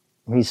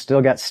 He's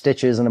still got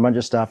stitches and a bunch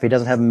of stuff. He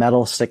doesn't have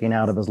metal sticking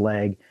out of his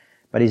leg,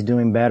 but he's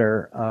doing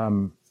better.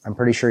 I'm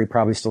pretty sure he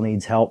probably still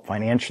needs help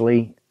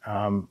financially,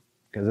 because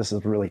this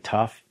is a really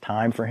tough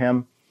time for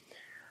him,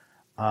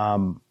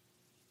 to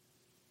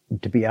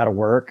be out of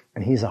work.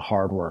 And he's a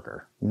hard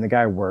worker. I mean, the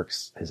guy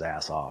works his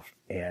ass off.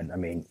 And I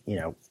mean,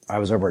 I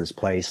was over at his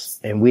place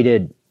and we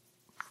did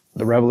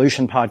the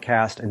Revolution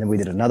podcast, and then we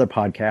did another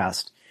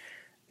podcast,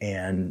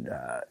 and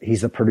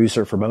he's the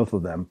producer for both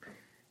of them,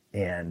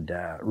 and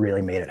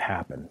really made it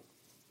happen.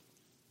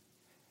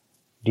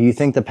 Do you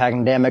think the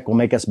pandemic will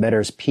make us better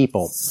as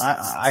people?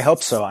 I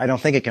hope so. I don't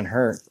think it can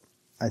hurt.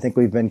 I think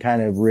we've been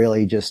kind of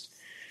really just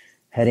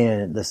heading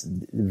in this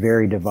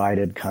very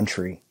divided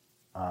country.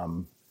 I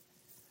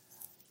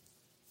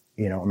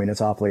mean,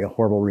 it's awfully a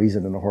horrible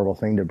reason and a horrible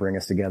thing to bring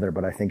us together,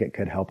 but I think it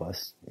could help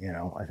us.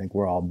 I think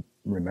we'll all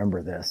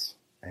remember this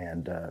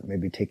and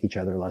maybe take each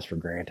other less for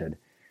granted.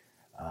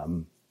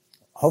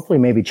 Hopefully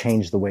maybe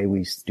change the way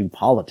we do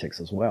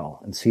politics as well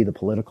and see the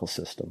political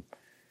system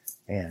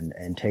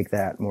and take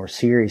that more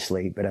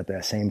seriously, but at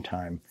the same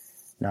time,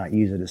 not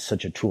use it as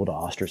such a tool to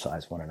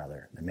ostracize one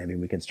another. And maybe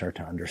we can start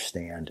to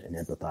understand and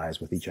empathize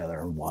with each other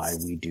and why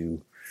we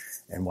do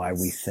and why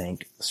we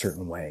think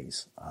certain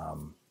ways.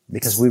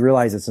 Because we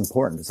realize it's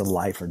important. It's a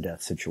life or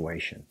death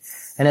situation.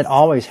 And it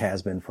always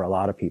has been for a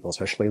lot of people,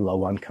 especially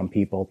low income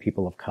people,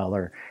 people of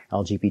color,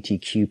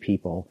 LGBTQ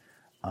people.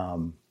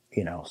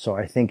 So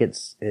I think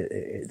it's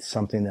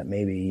something that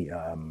maybe,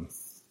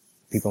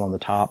 people on the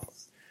top of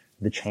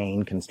the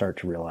chain can start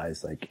to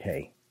realize, like,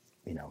 hey,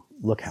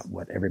 look at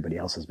what everybody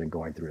else has been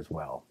going through as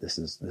well. This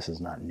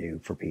is not new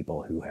for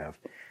people who have,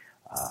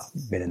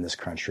 been in this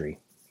country,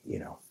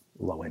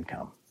 low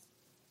income,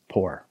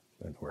 poor,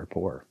 the word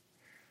poor.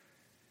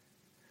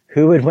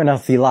 Who would win a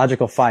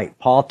theological fight,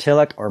 Paul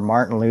Tillich or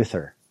Martin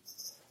Luther?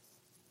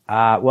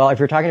 Well, if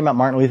you're talking about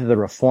Martin Luther, the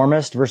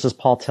reformist, versus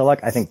Paul Tillich,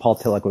 I think Paul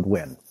Tillich would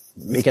win.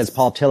 Because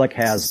Paul Tillich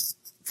has,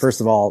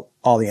 first of all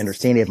the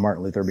understanding of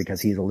Martin Luther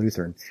because he's a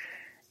Lutheran.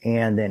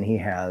 And then he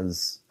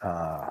has,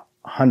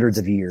 hundreds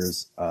of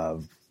years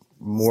of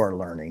more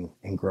learning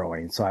and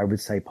growing. So I would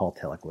say Paul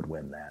Tillich would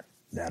win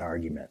that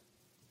argument.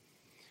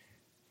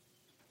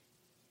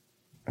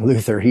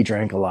 Luther, he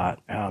drank a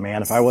lot. Oh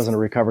man, if I wasn't a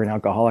recovering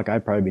alcoholic,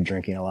 I'd probably be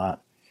drinking a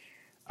lot.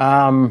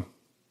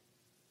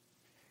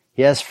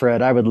 Yes,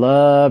 Fred, I would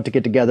love to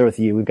get together with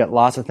you. We've got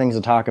lots of things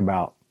to talk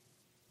about.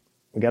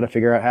 We got to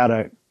figure out how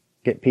to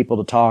get people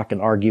to talk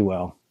and argue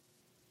well.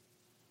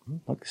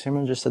 Look,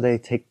 someone just said they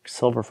take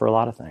silver for a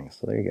lot of things.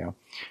 So there you go.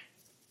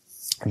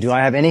 Do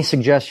I have any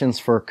suggestions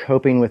for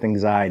coping with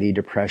anxiety,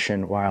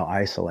 depression while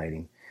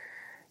isolating?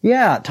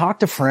 Yeah, talk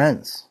to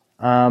friends.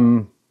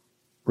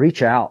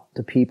 Reach out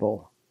to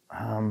people.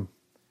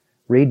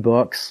 Read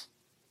books.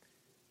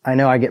 I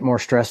know I get more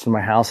stressed when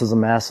my house is a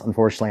mess.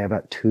 Unfortunately, I've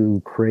got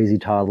two crazy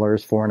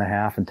toddlers,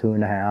 4.5 and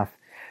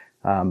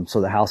 2.5.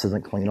 So the house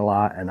isn't clean a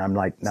lot, and I'm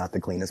like not the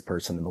cleanest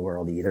person in the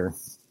world either.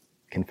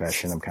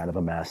 Confession, I'm kind of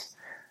a mess.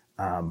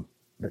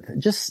 But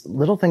just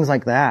little things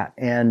like that.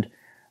 And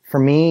for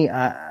me,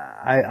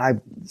 I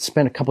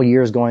spent a couple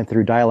years going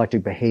through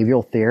dialectic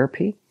behavioral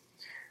therapy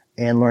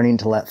and learning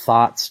to let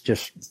thoughts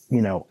just,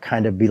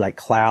 kind of be like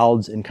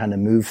clouds and kind of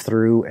move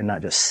through and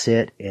not just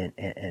sit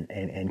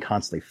and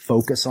constantly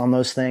focus on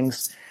those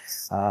things,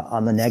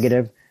 on the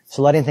negative.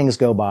 So letting things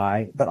go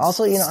by, but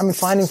also,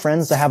 finding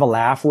friends to have a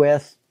laugh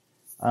with,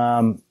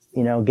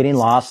 getting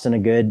lost in a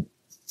good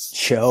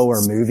show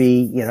or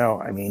movie.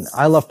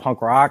 I love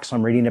punk rock, so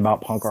I'm reading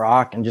about punk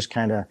rock and just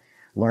kind of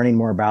learning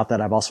more about that.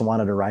 I've also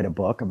wanted to write a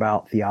book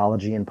about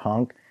theology and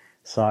punk,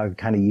 so I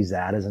kind of use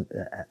that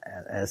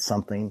as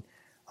something.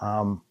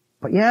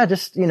 But yeah,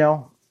 just,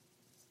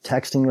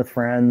 texting with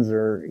friends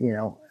or,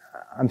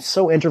 I'm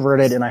so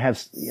introverted and I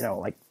have,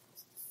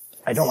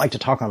 I don't like to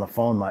talk on the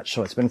phone much,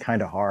 so it's been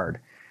kind of hard.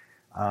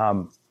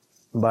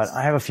 But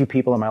I have a few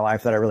people in my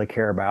life that I really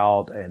care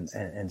about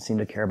and seem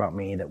to care about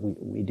me, that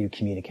we do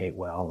communicate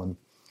well. And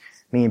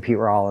me and Pete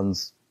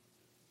Rollins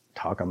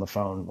talk on the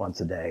phone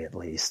once a day at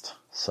least.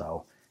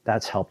 So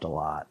that's helped a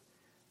lot.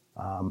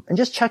 And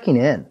just checking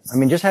in.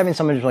 Just having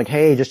somebody who's like,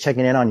 hey, just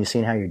checking in on you,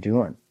 seeing how you're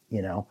doing,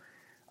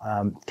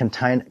 can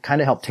kind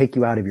of help take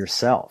you out of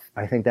yourself.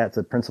 I think that's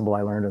a principle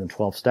I learned in the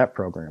 12-step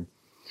program,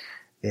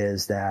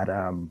 is that,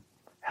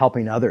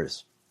 helping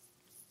others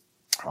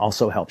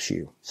also helps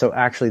you. So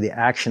actually the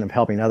action of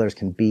helping others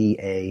can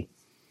be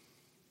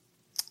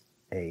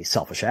a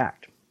selfish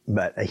act,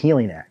 but a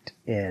healing act,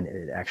 and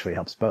it actually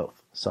helps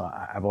both. So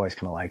I've always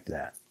kind of liked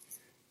that.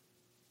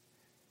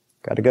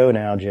 Got to go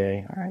now,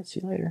 Jay. All right.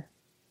 See you later.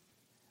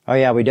 Oh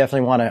yeah. We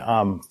definitely want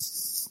to,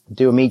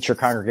 do a meet your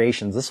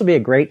congregations. This will be a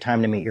great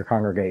time to meet your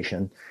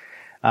congregation,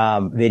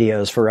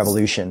 videos for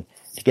Revolution,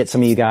 to get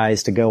some of you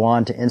guys to go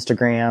on to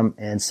Instagram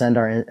and send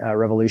our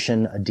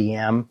Revolution a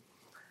DM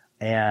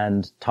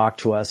and talk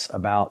to us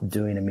about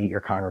doing a meet your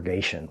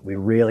congregation. We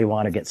really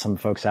want to get some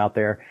folks out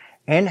there.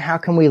 And how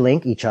can we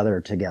link each other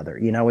together?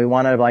 We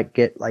want to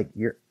get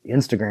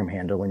Instagram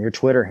handle and your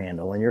Twitter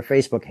handle and your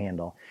Facebook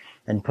handle,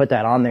 and put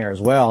that on there as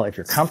well if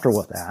you're comfortable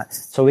with that,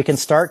 so we can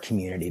start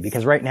community.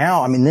 Because right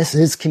now, I mean, this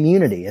is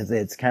community.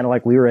 It's kind of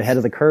like we were ahead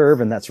of the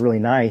curve, and that's really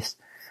nice.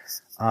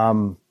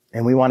 And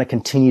we want to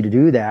continue to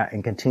do that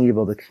and continue to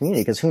build a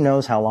community, because who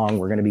knows how long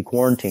we're going to be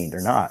quarantined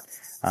or not.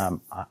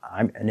 I'm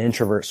an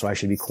introvert, so I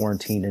should be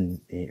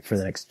quarantined for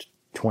the next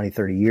 20,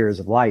 30 years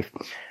of life.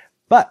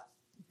 But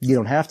you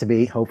don't have to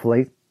be,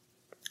 hopefully.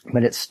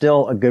 But it's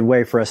still a good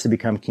way for us to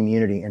become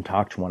community and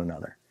talk to one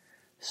another.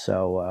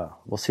 So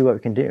we'll see what we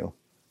can do.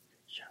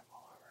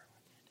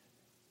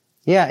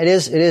 Yeah, it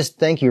is.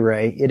 Thank you,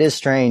 Ray. It is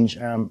strange.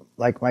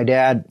 Like my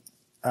dad,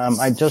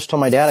 I just told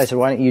my dad, I said,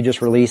 why don't you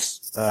just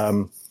release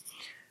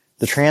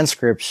the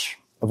transcripts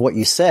of what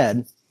you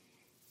said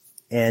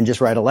and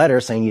just write a letter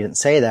saying you didn't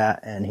say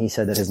that. And he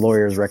said that his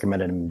lawyers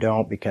recommended him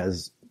don't,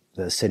 because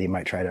the city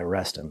might try to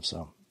arrest him.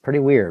 So pretty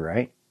weird,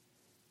 right?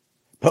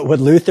 But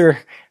would Luther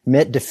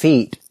admit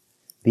defeat?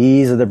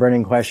 These are the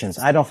burning questions.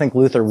 I don't think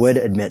Luther would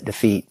admit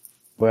defeat,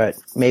 but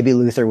maybe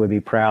Luther would be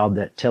proud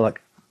that Tillich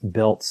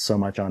built so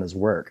much on his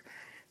work,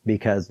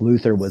 because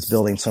Luther was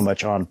building so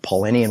much on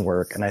Paulinian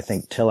work, and I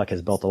think Tillich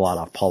has built a lot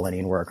off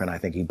Paulinian work, and I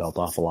think he built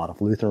off a lot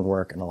of Lutheran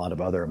work and a lot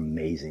of other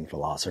amazing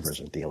philosophers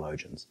and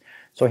theologians.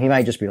 So he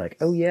might just be like,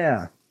 oh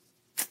yeah,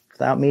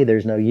 without me,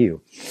 there's no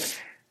you.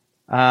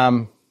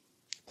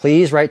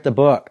 Please write the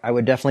book. I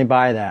would definitely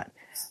buy that.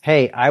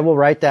 Hey, I will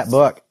write that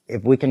book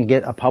if we can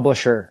get a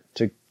publisher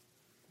to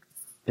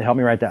help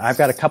me write that. I've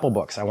got a couple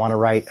books. I want to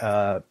write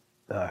a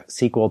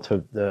sequel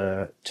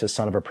to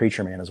Son of a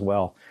Preacher Man as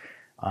well.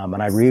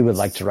 And I really would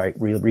like to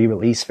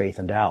re-release Faith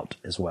and Doubt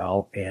as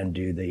well, and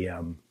do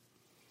the,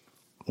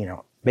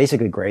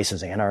 basically Grace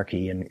is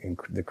Anarchy and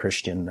the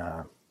Christian,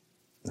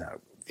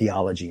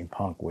 theology and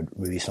punk would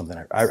be something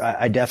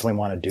I definitely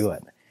want to do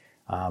it.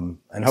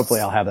 And hopefully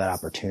I'll have that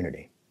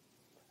opportunity.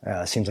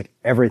 Seems like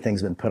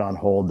everything's been put on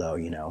hold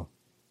though,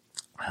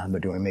 I'm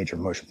doing major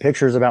motion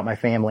pictures about my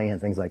family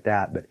and things like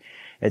that, but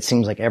it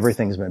seems like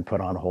everything's been put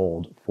on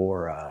hold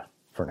for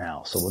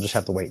now. So we'll just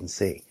have to wait and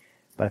see.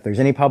 But if there's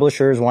any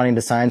publishers wanting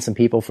to sign some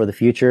people for the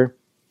future,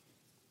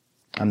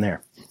 I'm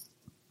there.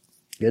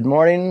 Good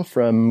morning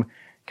from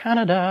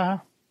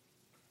Canada.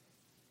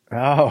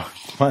 Oh,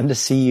 fun to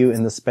see you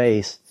in the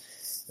space.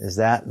 Is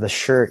that the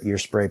shirt you're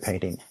spray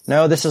painting?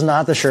 No, this is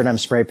not the shirt I'm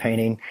spray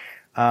painting.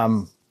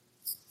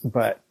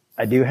 But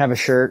I do have a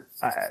shirt.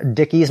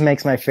 Dickies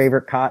makes my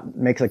favorite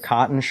makes a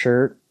cotton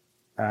shirt.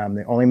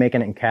 They're only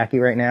making it in khaki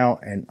right now.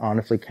 And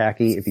honestly,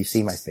 khaki, if you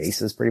see my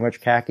face, is pretty much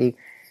khaki.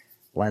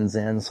 Blends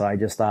in. So I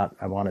just thought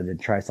I wanted to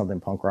try something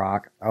punk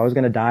rock. I was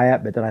going to dye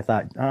it, but then I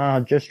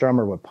thought, Just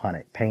Drummer would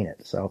paint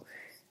it. So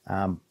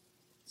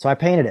I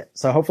painted it.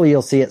 So hopefully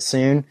you'll see it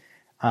soon.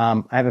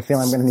 I have a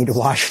feeling I'm going to need to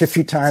wash it a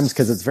few times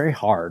because it's very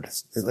hard.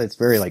 It's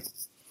very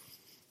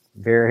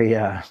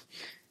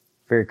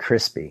very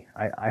crispy.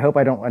 I hope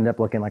I don't end up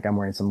looking like I'm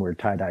wearing some weird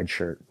tie-dyed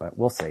shirt, but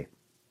we'll see.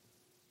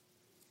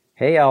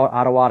 Hey,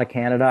 Ottawa,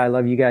 Canada. I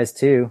love you guys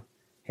too.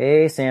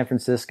 Hey, San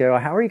Francisco.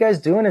 How are you guys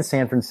doing in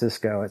San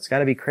Francisco? It's got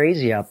to be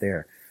crazy out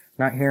there.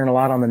 Not hearing a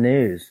lot on the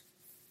news.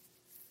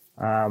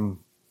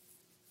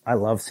 I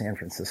love San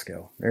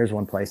Francisco. There's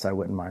one place I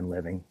wouldn't mind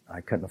living.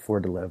 I couldn't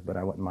afford to live, but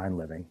I wouldn't mind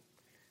living.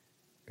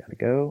 Gotta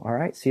go. All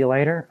right. See you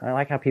later. I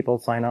like how people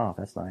sign off.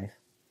 That's nice.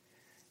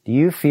 Do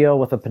you feel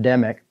with a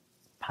pandemic,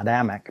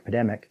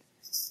 and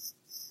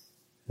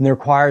the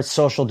required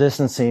social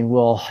distancing,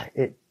 will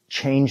it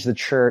change the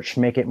church,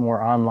 make it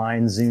more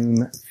online,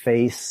 Zoom,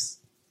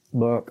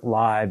 Facebook,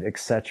 Live,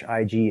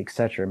 etc., IG,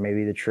 etc.?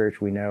 Maybe the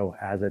church we know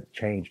hasn't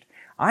changed.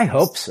 I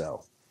hope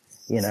so.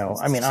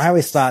 I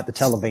always thought the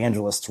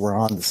televangelists were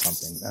on to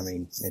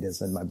something. It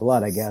is in my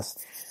blood, I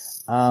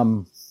guess.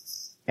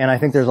 And I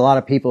think there's a lot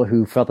of people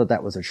who felt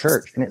that was a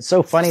church. And it's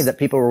so funny that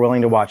people were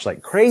willing to watch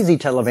like crazy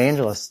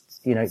televangelists,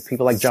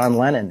 people like John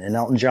Lennon and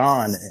Elton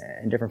John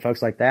and different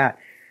folks like that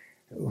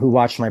who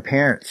watched my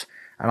parents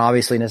and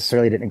obviously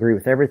necessarily didn't agree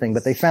with everything,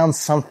 but they found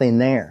something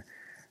there.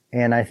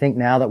 And I think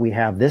now that we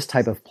have this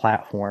type of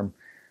platform,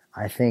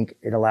 I think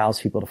it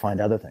allows people to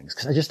find other things.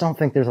 Because I just don't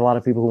think there's a lot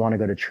of people who want to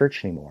go to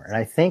church anymore. And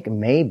I think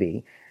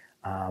maybe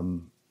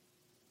live,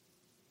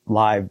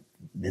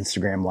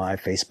 Instagram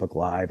Live, Facebook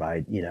Live,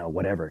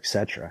 whatever,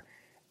 etc.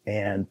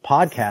 And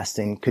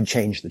podcasting could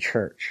change the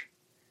church.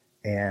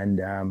 And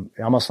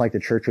almost like the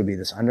church would be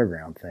this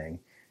underground thing.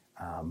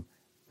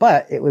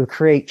 But it would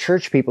create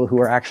church people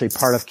who are actually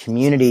part of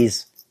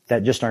communities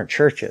that just aren't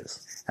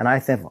churches. And I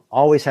think I've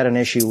always had an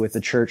issue with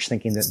the church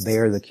thinking that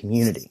they're the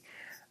community.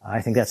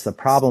 I think that's the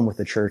problem with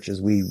the church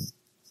is we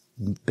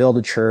build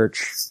a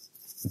church,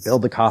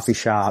 build the coffee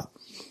shop,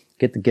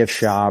 get the gift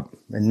shop,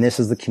 and this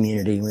is the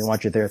community. And we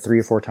want you there 3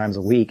 or 4 times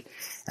a week.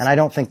 And I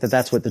don't think that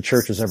that's what the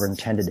church was ever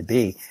intended to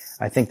be.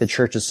 I think the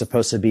church is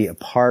supposed to be a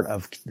part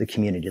of the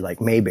community, like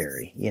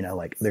Mayberry.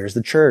 Like there's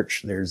the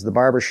church, there's the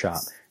barber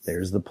shop,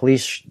 there's the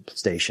police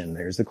station,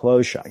 there's the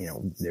clothes shop,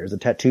 there's a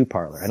tattoo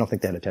parlor. I don't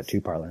think they had a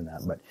tattoo parlor in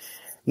that, but,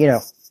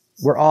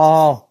 we're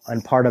all a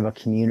part of a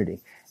community.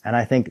 And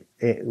I think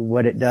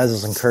what it does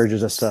is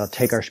encourages us to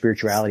take our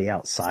spirituality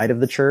outside of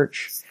the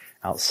church,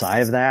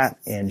 outside of that,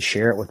 and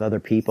share it with other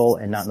people,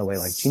 and not in a way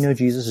like, do you know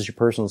Jesus is your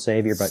personal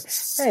savior? But,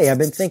 hey, I've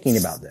been thinking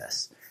about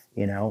this.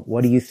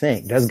 What do you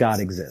think? Does God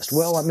exist?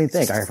 Well, let me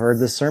think. I heard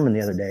this sermon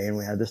the other day and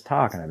we had this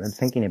talk and I've been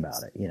thinking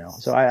about it,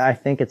 So I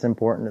think it's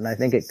important, and I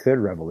think it could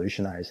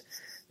revolutionize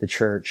the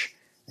church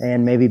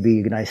and maybe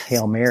be a nice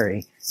Hail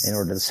Mary in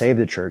order to save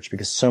the church,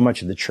 because so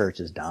much of the church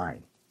is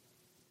dying.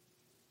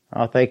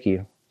 Oh, thank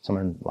you.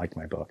 Someone liked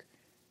my book.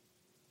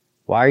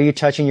 Why are you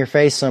touching your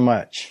face so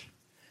much?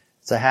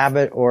 It's a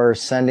habit or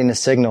sending the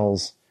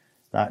signals,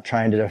 not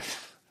trying to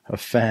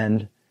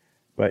offend,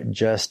 but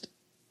just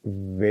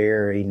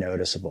very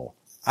noticeable.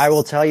 I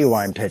will tell you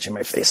why I'm touching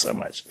my face so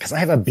much. Because I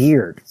have a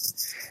beard.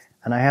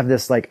 And I have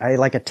this I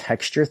like a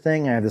texture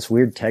thing. I have this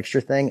weird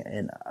texture thing.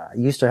 And I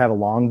used to have a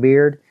long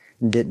beard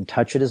and didn't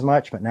touch it as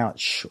much, but now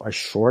it's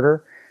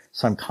shorter.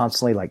 So I'm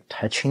constantly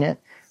touching it.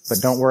 But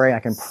don't worry, I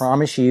can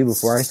promise you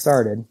before I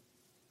started,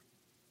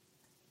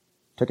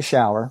 took a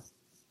shower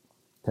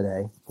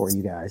today for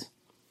you guys.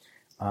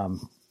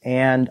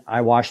 And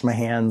I washed my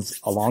hands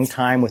a long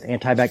time with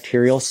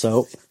antibacterial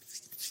soap.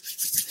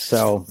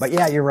 So, but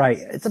yeah, you're right.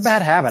 It's a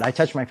bad habit. I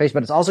touch my face,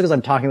 but it's also because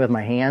I'm talking with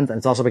my hands, and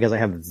it's also because I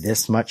have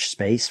this much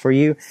space for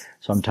you.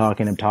 So I'm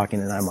talking, and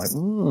I'm like,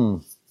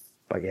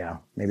 But yeah,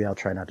 maybe I'll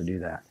try not to do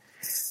that.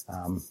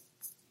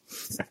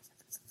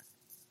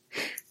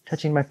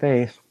 Touching my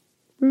face.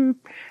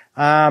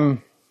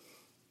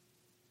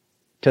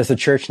 Does the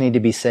church need to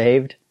be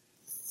saved?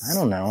 I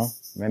don't know.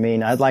 I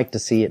mean, I'd like to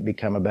see it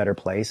become a better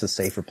place, a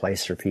safer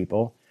place for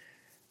people.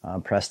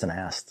 Preston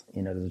asked,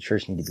 does the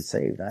church need to be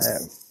saved?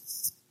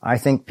 I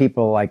think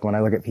people, when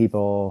I look at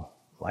people,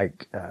 I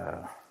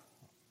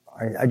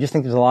just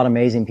think there's a lot of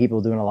amazing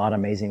people doing a lot of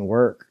amazing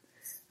work.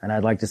 And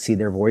I'd like to see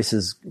their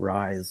voices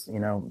rise,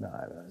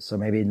 so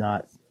maybe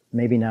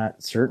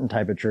not certain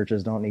type of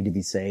churches don't need to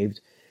be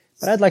saved,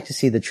 but I'd like to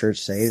see the church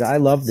saved. I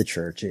love the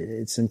church.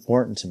 It's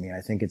important to me.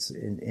 I think it's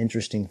an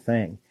interesting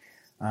thing.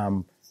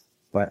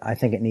 But I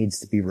think it needs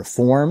to be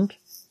reformed,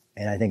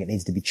 and I think it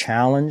needs to be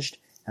challenged,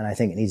 and I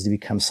think it needs to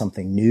become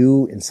something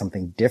new and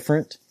something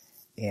different.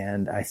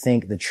 And I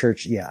think the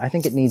church, I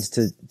think it needs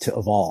to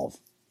evolve.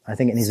 I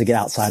think it needs to get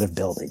outside of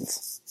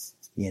buildings.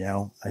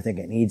 I think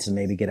it needs to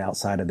maybe get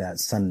outside of that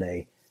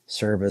Sunday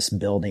service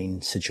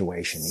building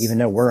situation, even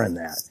though we're in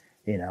that,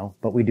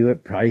 but we do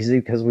it probably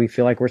because we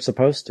feel like we're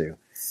supposed to.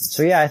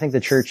 So I think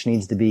the church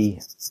needs to be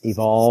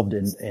evolved,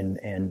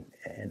 and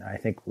I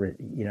think,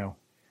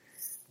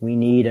 we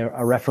need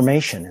a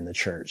reformation in the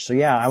church. So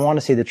I want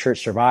to see the church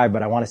survive,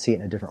 but I want to see it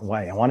in a different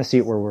way. I want to see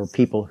it where we're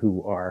people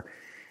who are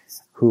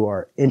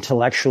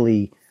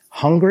intellectually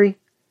hungry,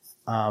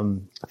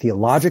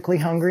 theologically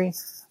hungry,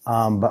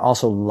 but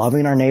also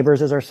loving our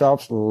neighbors as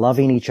ourselves,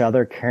 loving each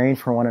other, caring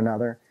for one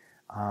another,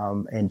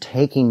 and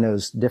taking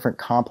those different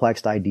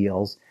complex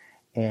ideals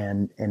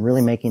and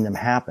really making them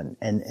happen.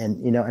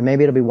 And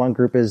maybe it'll be one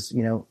group is,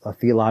 a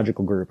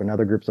theological group,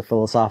 another group's a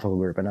philosophical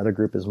group, another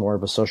group is more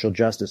of a social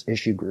justice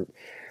issue group.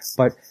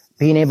 But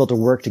being able to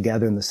work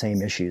together in the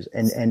same issues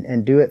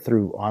and do it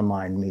through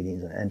online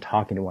meetings and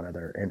talking to one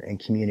another and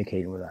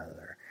communicating with one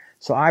another.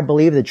 So I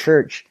believe the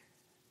church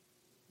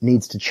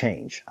needs to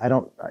change. I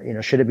don't,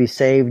 should it be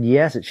saved?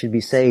 Yes, it should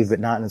be saved, but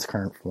not in its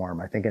current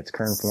form. I think its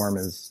current form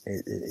is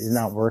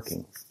not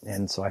working.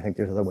 And so I think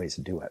there's other ways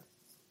to do it.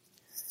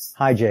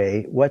 Hi,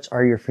 Jay. What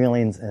are your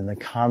feelings in the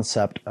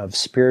concept of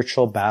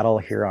spiritual battle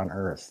here on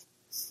earth?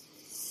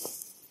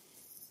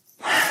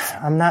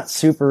 I'm not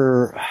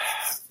super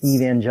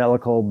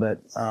evangelical, but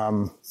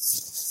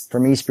for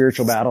me,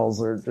 spiritual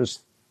battles are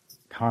just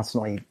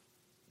constantly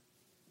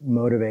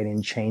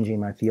motivating, changing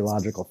my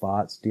theological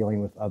thoughts,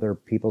 dealing with other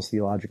people's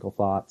theological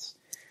thoughts.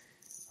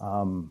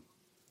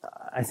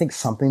 I think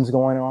something's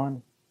going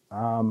on,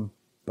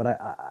 but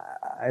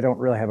I don't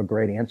really have a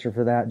great answer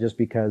for that, just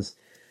because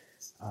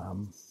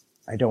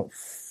I don't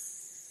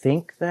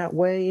think that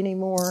way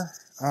anymore.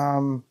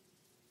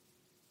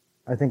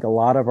 I think a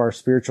lot of our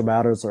spiritual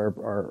battles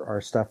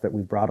are stuff that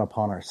we brought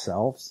upon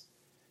ourselves,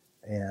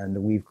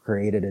 and we've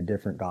created a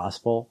different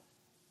gospel.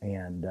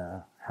 And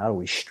how do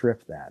we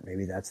strip that?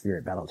 Maybe that's the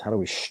great battle. How do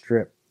we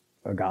strip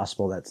a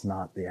gospel that's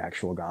not the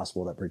actual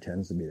gospel that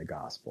pretends to be the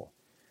gospel?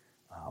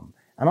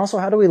 And also,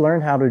 how do we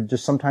learn how to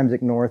just sometimes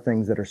ignore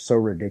things that are so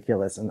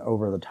ridiculous and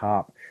over the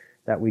top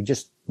that we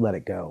just let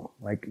it go?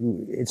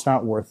 It's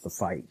not worth the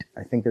fight.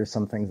 I think there's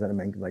some things that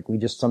make, we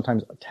just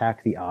sometimes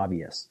attack the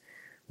obvious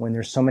when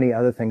there's so many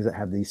other things that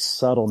have these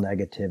subtle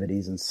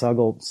negativities and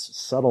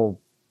subtle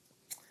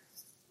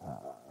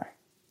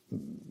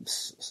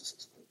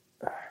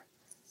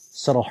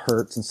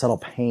hurts and subtle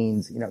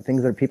pains,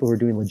 things that are people who are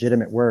doing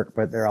legitimate work,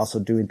 but they're also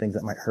doing things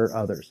that might hurt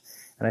others.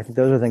 And I think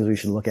those are things we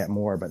should look at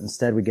more, but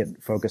instead we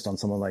get focused on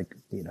someone like,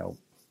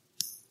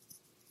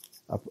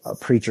 a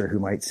preacher who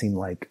might seem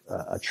like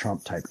a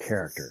Trump type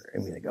character.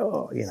 And we think,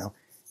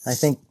 I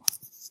think,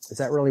 is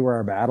that really where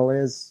our battle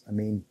is? I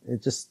mean,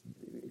 it's just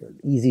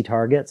easy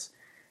targets.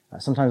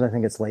 Sometimes I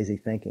think it's lazy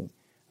thinking.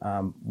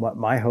 What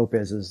my hope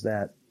is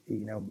that,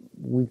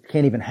 we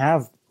can't even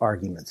have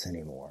arguments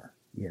anymore.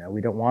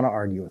 We don't want to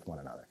argue with one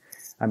another.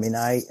 I mean,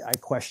 I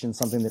questioned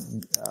something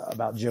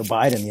about Joe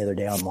Biden the other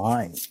day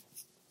online,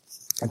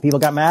 and people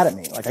got mad at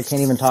me. Like, I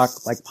can't even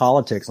talk like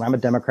politics, and I'm a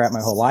Democrat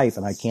my whole life,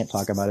 and I can't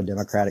talk about a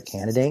Democratic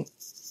candidate,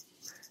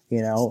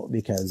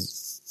 because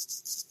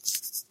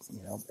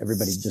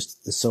everybody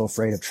just is so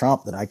afraid of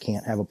Trump that I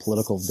can't have a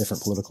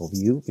different political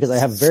view, because I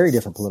have very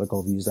different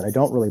political views that I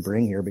don't really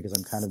bring here, because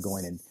I'm kind of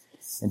going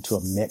into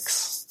a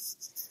mix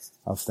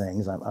of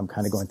things. I'm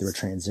kind of going through a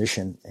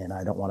transition, and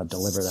I don't want to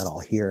deliver that all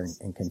here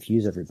and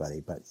confuse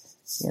everybody. But,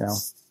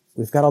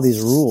 we've got all these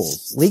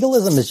rules.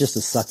 Legalism is just a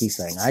sucky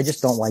thing. I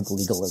just don't like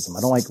legalism. I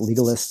don't like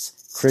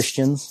legalist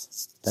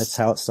Christians. That's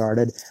how it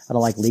started. I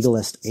don't like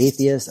legalist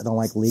atheists. I don't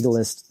like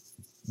legalist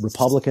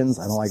Republicans.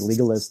 I don't like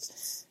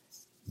legalist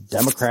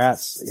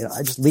Democrats.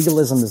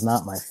 Legalism is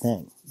not my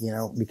thing,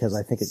 because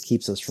I think it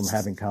keeps us from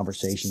having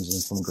conversations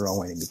and from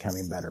growing and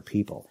becoming better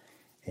people.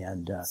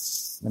 And,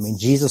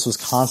 Jesus was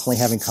constantly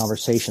having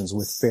conversations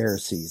with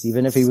Pharisees.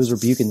 Even if he was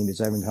rebuking them, he was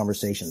having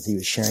conversations. He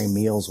was sharing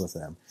meals with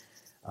them.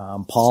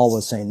 Paul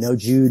was saying, no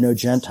Jew, no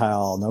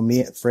Gentile,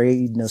 no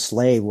free, no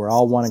slave. We're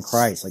all one in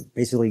Christ. Like,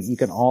 basically, you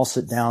can all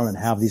sit down and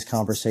have these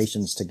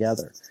conversations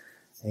together.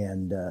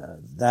 And,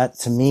 that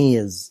to me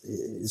is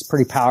a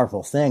pretty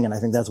powerful thing. And I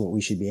think that's what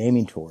we should be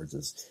aiming towards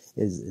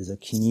is a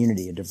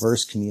community, a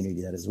diverse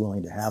community that is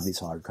willing to have these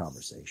hard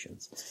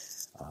conversations.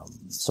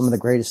 Some of the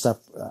greatest stuff,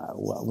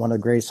 one of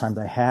the greatest times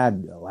I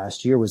had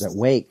last year was at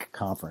Wake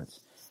conference,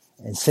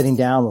 and sitting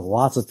down with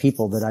lots of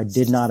people that I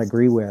did not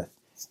agree with,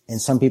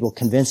 and some people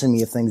convincing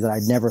me of things that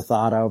I'd never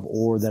thought of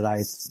or that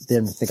I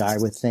didn't think I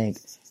would think,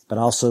 but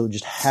also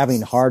just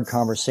having hard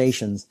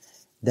conversations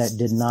that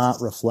did not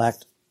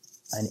reflect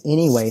in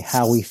any way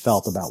how we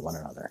felt about one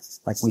another.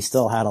 Like, we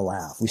still had a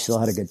laugh. We still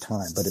had a good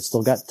time, but it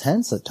still got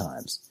tense at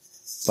times.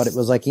 But it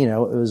was like,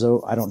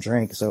 I don't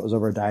drink, so it was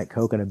over a Diet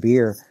Coke and a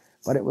beer.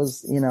 But it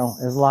was, it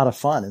was a lot of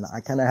fun. And I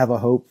kind of have a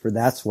hope for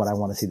that's what I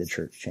want to see the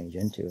church change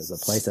into, is a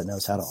place that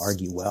knows how to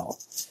argue well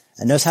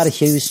and knows how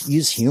to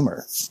use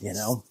humor,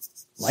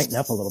 Lighten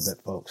up a little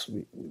bit, folks.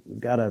 We've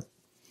got to,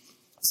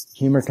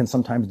 humor can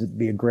sometimes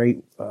be a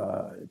great,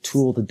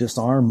 tool to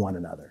disarm one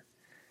another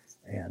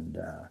and,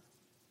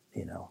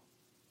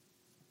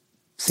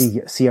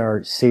 see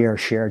our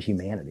shared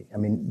humanity. I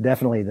mean,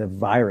 definitely the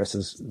virus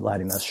is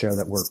letting us show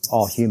that we're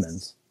all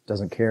humans.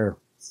 Doesn't care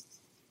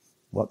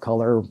what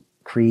color,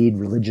 creed,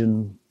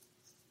 religion,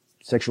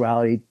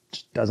 sexuality,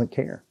 doesn't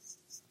care.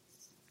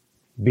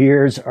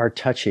 Beards are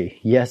touchy.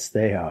 Yes,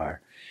 they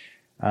are.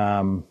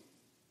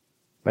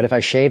 But if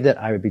I shaved it,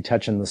 I would be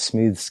touching the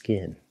smooth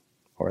skin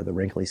or the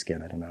wrinkly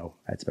skin. I don't know.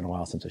 It's been a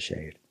while since I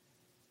shaved.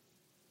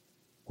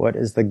 What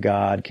is the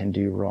God can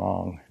do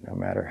wrong, no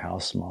matter how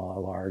small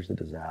or large the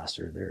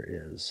disaster there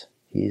is?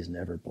 He is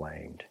never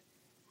blamed.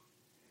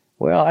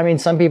 Well,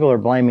 some people are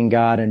blaming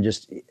God in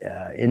just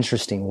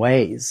interesting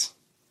ways.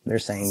 They're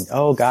saying,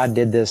 oh, God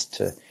did this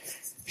to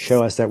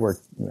show us that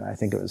I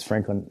think it was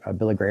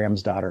Billy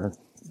Graham's daughter,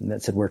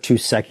 that said we're too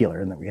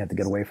secular and that we have to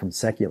get away from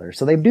secular.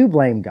 So they do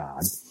blame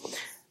God,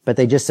 but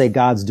they just say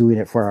God's doing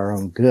it for our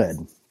own good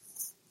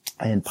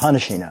and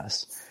punishing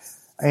us.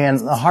 And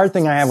the hard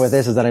thing I have with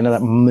this is that I know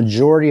that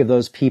majority of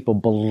those people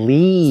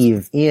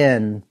believe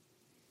in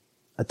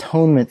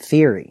atonement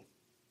theory.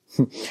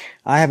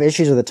 I have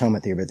issues with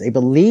atonement theory, but they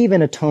believe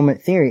in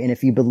atonement theory. And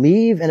if you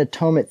believe in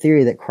atonement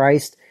theory that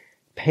Christ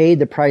paid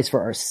the price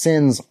for our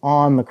sins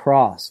on the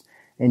cross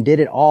and did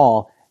it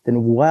all,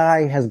 then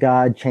why has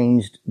God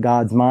changed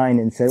God's mind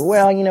and said,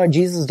 well,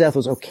 Jesus' death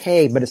was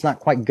okay, but it's not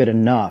quite good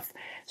enough.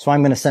 So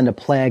I'm going to send a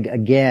plague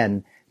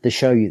again to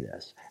show you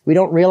this. We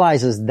don't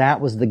realize is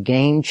that was the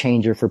game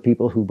changer for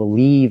people who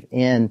believe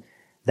in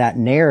that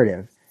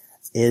narrative,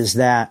 is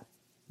that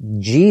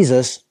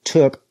Jesus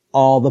took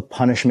all the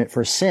punishment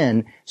for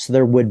sin, so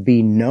there would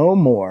be no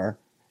more.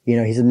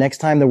 He said next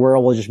time the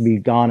world will just be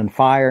gone in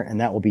fire,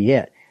 and that will be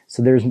it.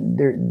 So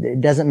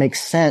it doesn't make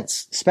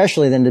sense,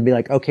 especially then to be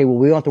like, okay, well,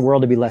 we want the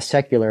world to be less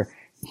secular.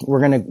 We're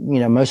going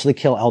to, mostly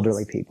kill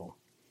elderly people.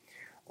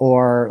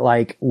 Or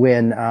like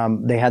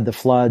when, they had the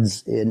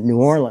floods in New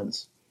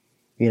Orleans,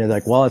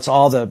 like, well, it's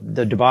all the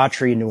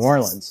debauchery in New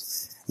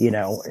Orleans,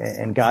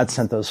 and God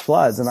sent those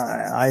floods. And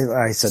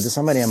I said to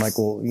somebody, I'm like,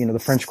 well, the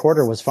French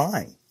Quarter was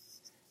fine.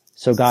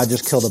 So God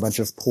just killed a bunch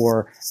of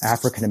poor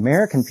African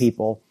American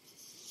people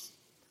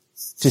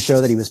to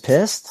show that he was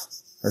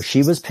pissed or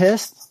she was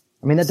pissed.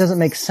 That doesn't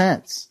make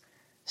sense.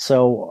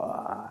 So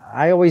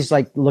I always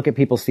look at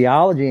people's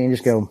theology and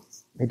just go,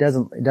 it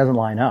doesn't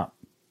line up.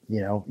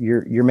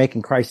 You're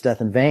making Christ's death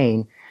in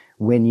vain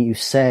when you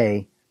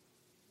say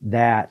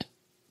that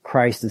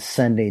Christ is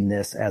sending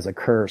this as a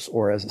curse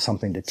or as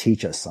something to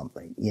teach us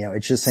something.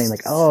 It's just saying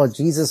oh,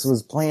 Jesus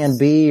was plan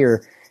B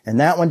and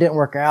that one didn't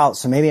work out.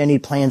 So maybe I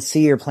need plan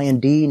C or plan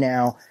D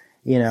now,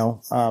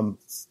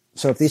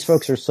 so if these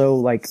folks are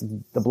so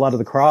the blood of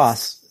the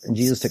cross and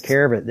Jesus took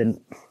care of it, then,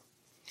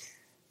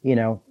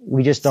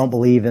 we just don't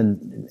believe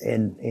in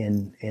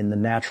the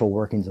natural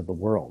workings of the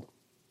world.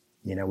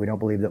 We don't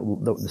believe that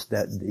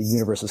the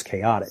universe is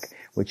chaotic,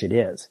 which it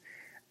is.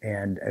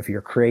 And if you're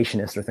a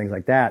creationist or things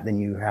like that, then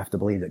you have to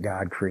believe that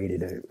God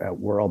created a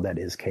world that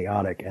is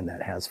chaotic and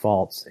that has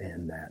faults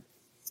and that,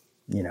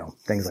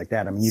 things like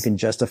that. I mean, you can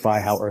justify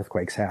how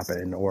earthquakes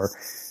happen or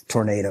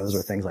tornadoes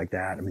or things like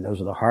that. I mean,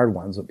 those are the hard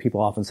ones, but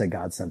people often say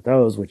God sent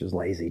those, which is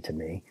lazy to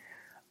me.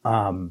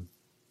 Or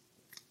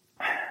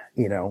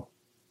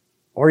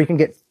you can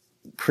get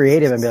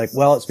creative and be like,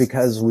 well, it's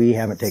because we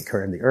haven't taken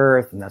care of the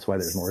earth and that's why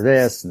there's more of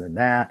this and then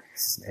that.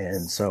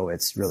 And so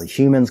it's really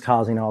humans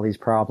causing all these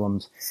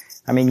problems.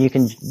 I mean, you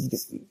can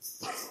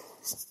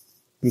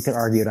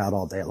argue it out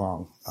all day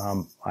long.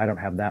 I don't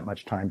have that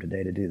much time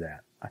today to do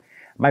that.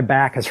 My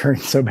back is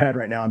hurting so bad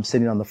right now. I'm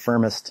sitting on the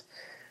firmest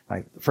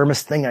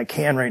thing I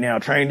can right now,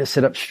 trying to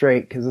sit up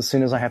straight, because as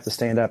soon as I have to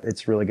stand up,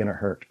 it's really going to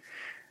hurt.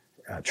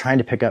 Trying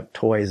to pick up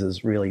toys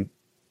is really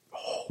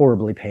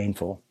horribly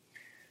painful.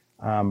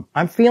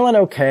 I'm feeling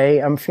okay.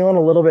 I'm feeling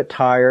a little bit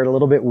tired, a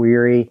little bit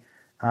weary.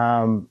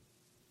 I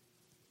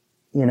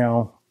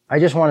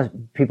just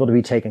want people to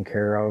be taken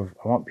care of.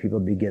 I want people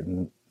to be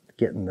getting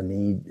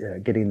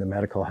the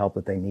medical help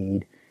that they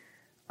need.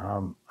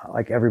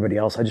 Like everybody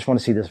else, I just want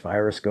to see this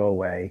virus go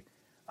away.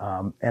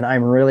 And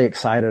I'm really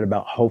excited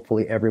about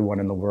hopefully everyone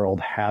in the world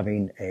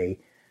having a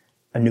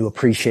new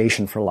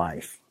appreciation for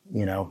life.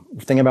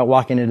 Thinking about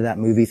walking into that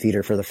movie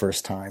theater for the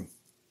first time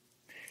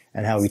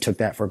and how we took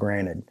that for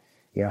granted.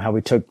 How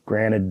we took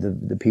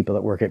granted the people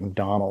that work at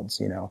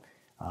McDonald's.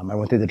 I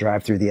went through the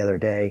drive-thru the other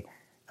day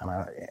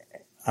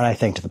and I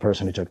thanked the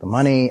person who took the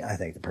money. I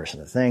thanked the person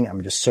the thing.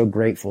 I'm just so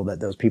grateful that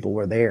those people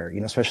were there,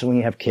 especially when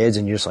you have kids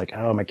and you're just like,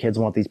 oh, my kids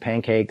want these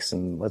pancakes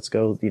and let's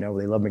go, they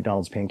love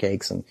McDonald's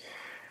pancakes and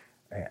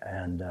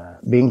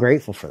being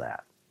grateful for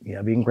that,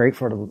 being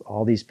grateful to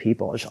all these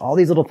people, just all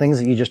these little things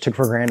that you just took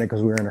for granted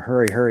because we were in a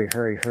hurry,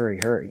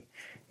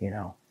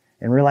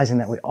 and realizing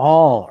that we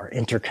all are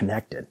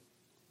interconnected,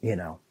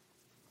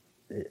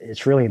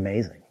 it's really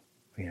amazing.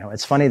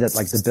 It's funny that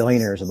like the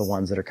billionaires are the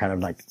ones that are kind of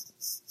like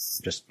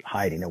just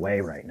hiding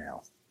away right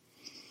now.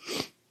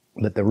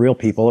 But the real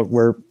people,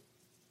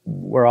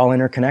 we're all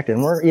interconnected,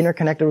 and we're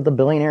interconnected with the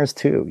billionaires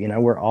too.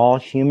 We're all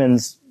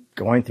humans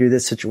going through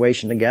this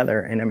situation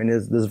together. And I mean,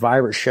 this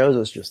virus shows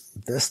us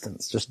just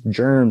distance, just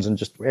germs and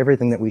just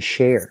everything that we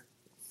share.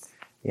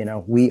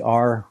 We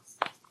are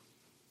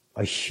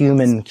a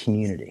human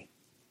community.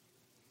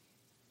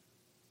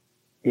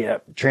 Yeah,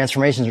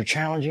 transformations are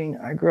challenging.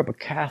 I grew up a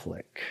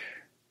Catholic,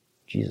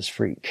 Jesus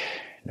freak,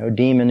 no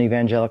demon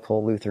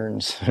evangelical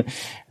Lutherans,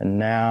 and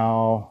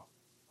now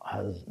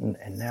husband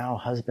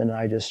and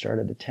I just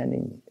started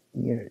attending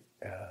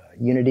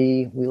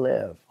Unity We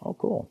Live. Oh,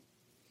 cool.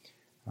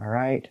 All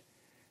right.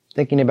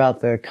 Thinking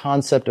about the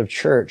concept of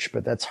church,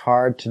 but that's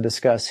hard to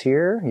discuss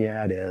here.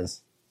 Yeah, it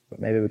is.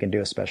 But maybe we can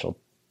do a special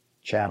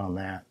chat on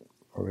that,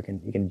 or you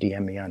can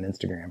DM me on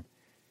Instagram.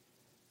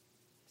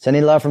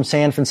 Sending love from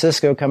San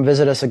Francisco. Come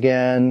visit us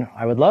again.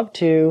 I would love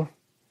to.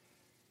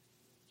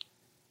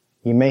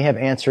 You may have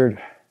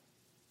answered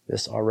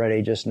this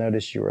already. Just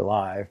noticed you were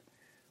live.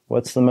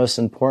 What's the most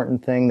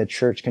important thing the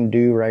church can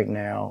do right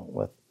now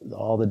with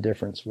all the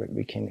difference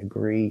we can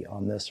agree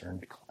on this or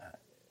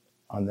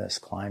on this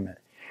climate?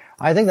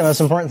 I think the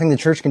most important thing the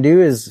church can do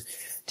is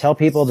tell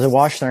people to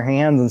wash their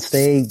hands and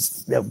stay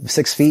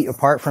 6 feet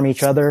apart from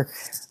each other.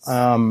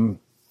 Do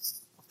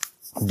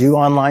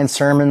online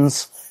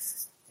sermons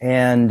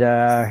and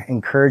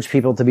encourage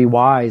people to be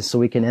wise so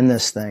we can end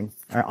this thing.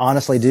 I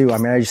honestly do. I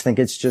mean, I just think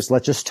let's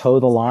just toe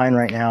the line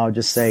right now.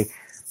 Just say,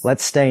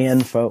 let's stay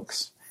in,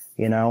 folks,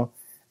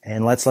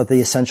 and let's let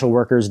the essential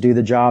workers do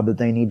the job that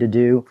they need to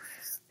do.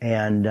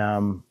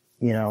 And,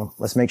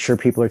 let's make sure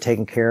people are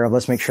taken care of.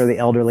 Let's make sure the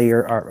elderly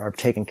are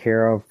taken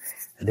care of.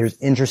 There's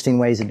interesting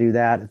ways to do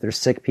that. If there's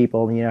sick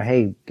people,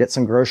 hey, get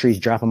some groceries,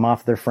 drop them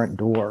off at their front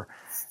door,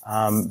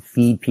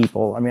 feed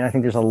people. I mean, I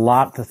think there's a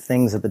lot of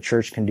things that the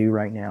church can do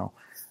right now.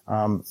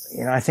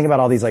 I think about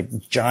all these like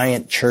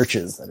giant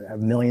churches that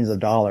have millions of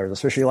dollars,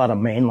 especially a lot of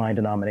mainline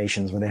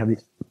denominations where they have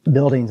these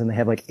buildings and they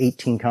have like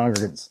 18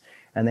 congregants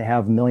and they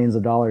have millions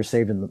of dollars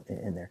saved in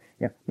there.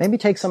 Maybe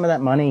take some of that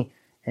money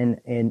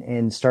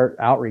and start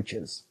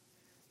outreaches,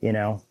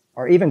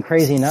 or even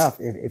crazy enough,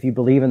 if you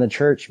believe in the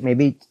church,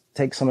 maybe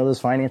take some of those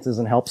finances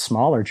and help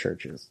smaller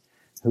churches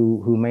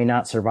who may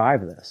not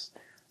survive this.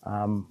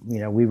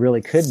 We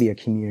really could be a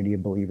community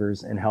of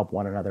believers and help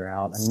one another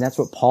out. I mean, that's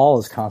what Paul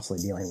is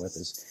constantly dealing with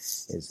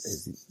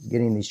is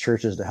getting these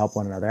churches to help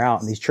one another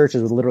out. And these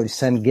churches would literally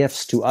send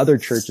gifts to other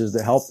churches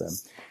to help them.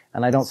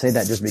 And I don't say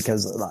that just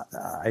because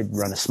I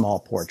run a small,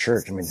 poor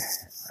church. I mean,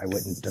 I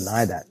wouldn't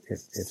deny that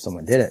if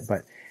someone did it.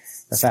 But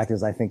the fact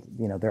is, I think,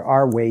 there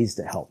are ways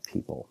to help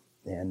people.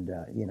 And,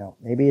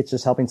 maybe it's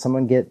just helping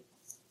someone get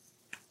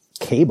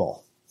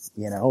cable,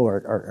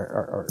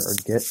 or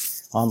get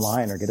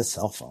online or get a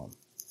cell phone.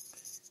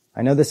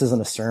 I know this isn't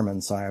a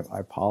sermon, so I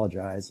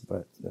apologize,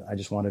 but I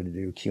just wanted to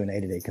do Q&A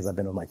today because I've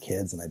been with my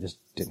kids and I just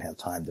didn't have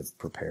time to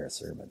prepare a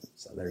sermon.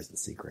 So there's the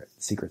secret.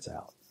 The secret's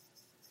out.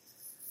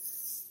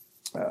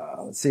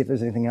 Let's see if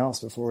there's anything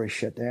else before we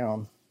shut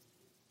down.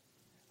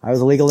 I was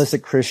a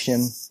legalistic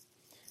Christian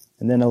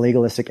and then a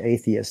legalistic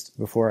atheist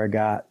before I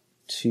got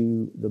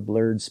to the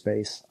blurred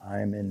space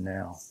I'm in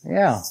now.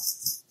 Yeah,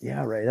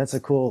 Ray, that's a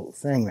cool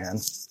thing, man.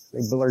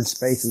 The blurred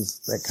space is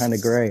that kind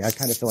of gray. I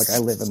kind of feel like I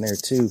live in there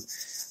too,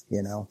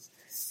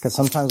 because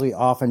sometimes we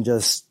often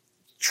just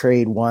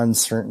trade one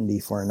certainty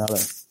for another.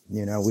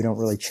 We don't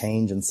really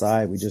change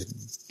inside. We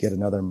just get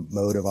another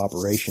mode of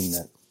operation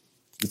that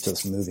keeps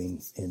us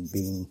moving and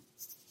being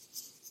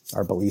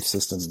our belief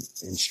system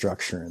in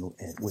structure and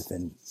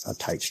within a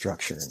tight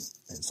structure.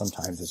 And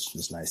sometimes it's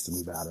just nice to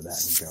move out of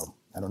that and go,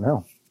 I don't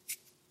know.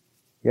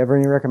 You have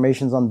any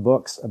recommendations on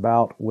books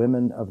about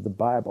women of the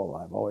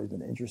Bible? I've always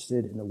been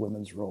interested in the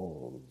women's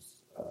roles.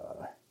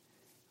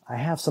 I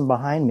have some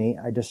behind me.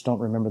 I just don't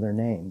remember their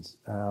names.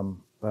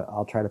 But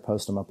I'll try to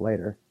post them up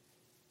later.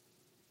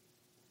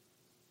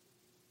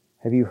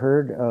 Have you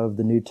heard of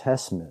the New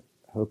Testament?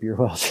 Hope you're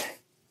well.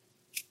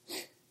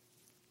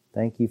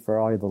 Thank you for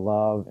all the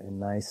love and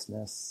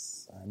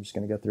niceness. I'm just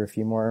going to go through a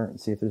few more and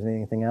see if there's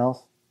anything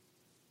else.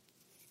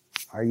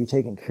 Are you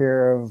taken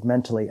care of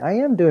mentally? I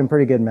am doing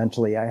pretty good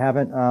mentally. I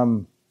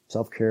haven't,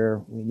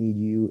 self-care. We need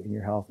you and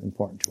your health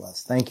important to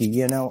us. Thank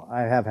you.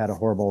 I had a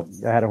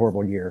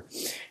horrible year.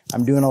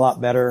 I'm doing a lot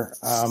better.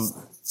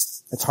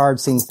 It's hard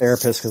seeing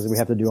therapists because we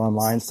have to do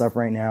online stuff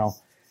right now.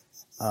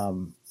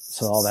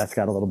 So all that's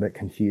got a little bit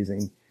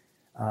confusing.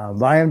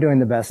 But I am doing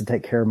the best to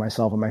take care of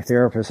myself, and my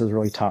therapist has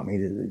really taught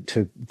me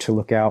to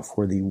look out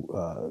for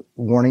the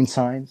warning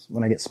signs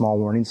when I get small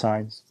warning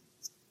signs,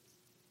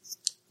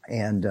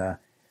 and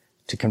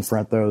to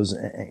confront those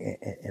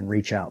and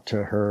reach out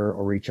to her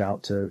or reach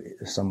out to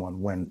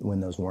someone when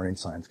those warning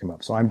signs come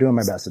up. So I'm doing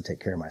my best to take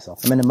care of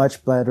myself. I'm in a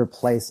much better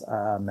place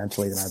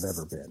mentally than I've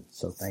ever been.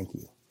 So thank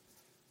you.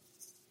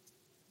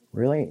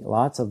 Really,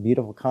 lots of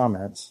beautiful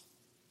comments.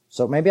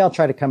 So maybe I'll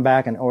try to come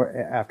back or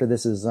after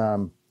this is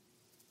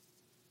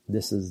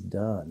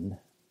done,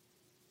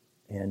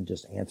 and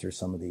just answer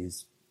some of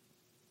these,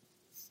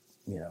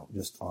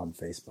 just on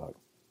Facebook.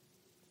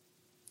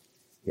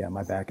 Yeah,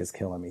 my back is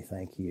killing me.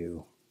 Thank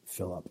you,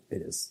 Philip.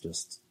 It is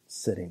just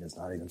sitting does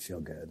not even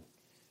feel good.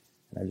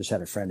 And I just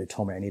had a friend who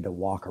told me I need to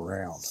walk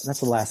around. And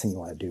that's the last thing you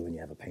want to do when you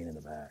have a pain in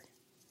the back.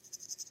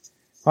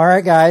 All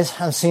right, guys.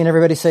 I'm seeing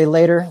everybody say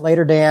later.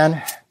 Later,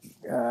 Dan.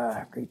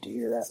 Great to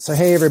hear that. So,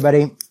 hey,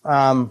 everybody.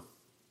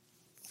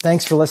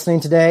 Thanks for listening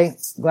today.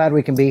 Glad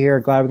we can be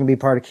here. Glad we can be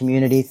part of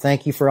community.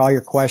 Thank you for all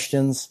your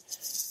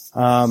questions.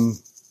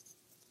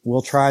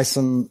 We'll try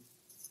some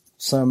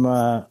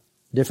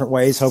different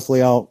ways.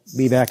 Hopefully I'll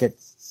be back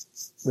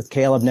with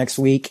Caleb next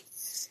week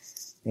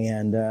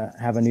and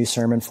have a new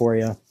sermon for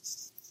you.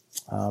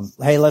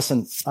 Hey,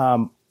 listen,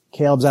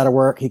 Caleb's out of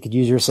work. He could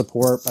use your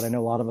support, but I know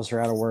a lot of us are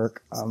out of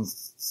work.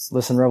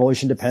 Listen,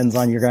 Revolution depends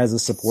on your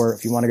guys' support.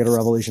 If you want to go to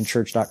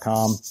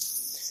revolutionchurch.com,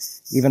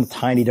 even a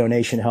tiny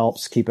donation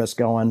helps keep us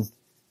going.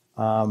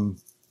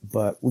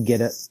 But we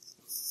get it.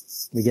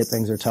 We get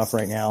things are tough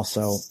right now.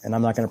 So, and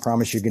I'm not going to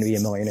promise you're going to be a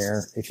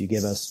millionaire if you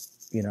give us,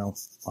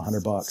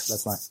 $100.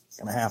 That's not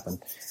going to happen.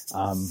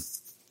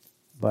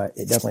 But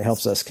it definitely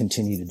helps us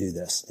continue to do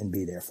this and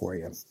be there for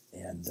you.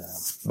 And,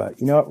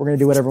 but you know what? We're going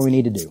to do whatever we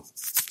need to do.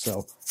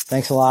 So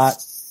thanks a lot.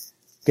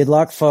 Good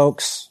luck,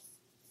 folks.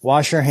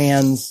 Wash your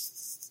hands.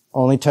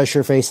 Only touch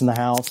your face in the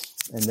house,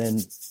 and then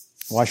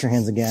wash your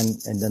hands again,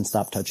 and then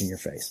stop touching your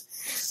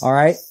face. All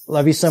right.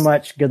 Love you so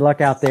much. Good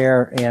luck out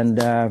there,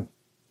 and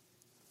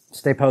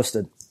stay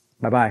posted.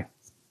 Bye-bye.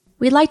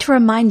 We'd like to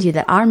remind you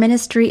that our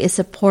ministry is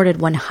supported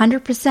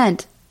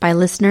 100% by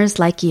listeners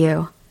like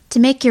you. To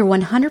make your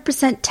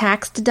 100%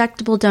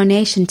 tax-deductible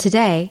donation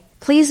today,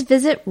 please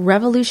visit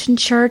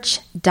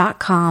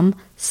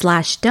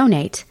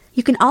revolutionchurch.com/donate.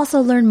 You can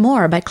also learn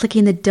more by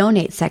clicking the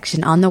donate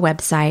section on the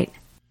website.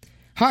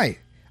 Hi,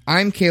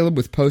 I'm Caleb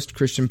with Post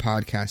Christian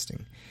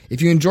Podcasting.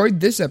 If you enjoyed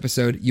this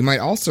episode, you might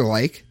also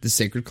like The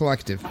Sacred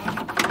Collective.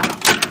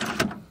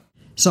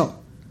 So,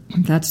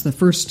 that's the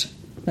first,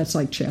 that's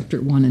like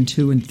chapter 1 and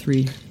 2 and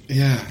 3.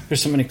 Yeah.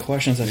 There's so many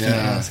questions I can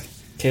ask.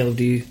 Caleb,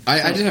 do you...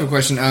 I did have a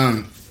question.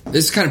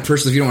 This is kind of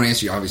personal. If you don't want to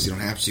answer, you obviously don't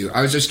have to.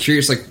 I was just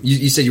curious, like,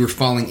 you said you were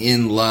falling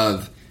in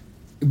love.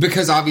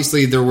 Because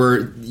obviously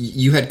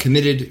you had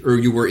committed, or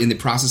you were in the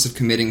process of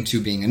committing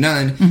to being a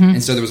nun,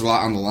 and so there was a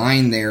lot on the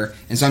line there.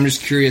 And so I'm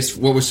just curious,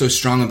 what was so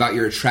strong about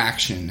your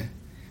attraction?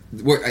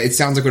 It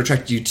sounds like what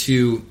attracted you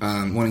to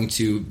wanting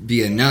to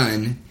be a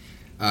nun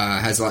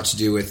has a lot to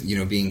do with,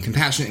 being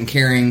compassionate and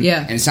caring.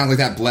 Yeah. And it sounds like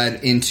that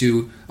bled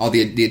into all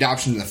the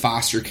adoption and the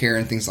foster care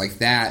and things like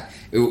that.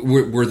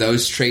 Were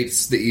those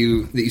traits that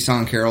you saw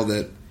in Carol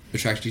that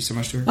attracted you so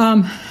much to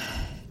her?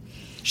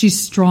 She's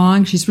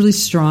strong. She's really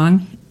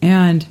strong.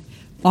 And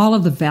all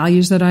of the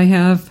values that I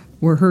have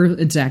were her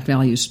exact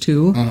values,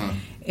 too.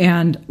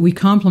 And we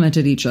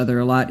complemented each other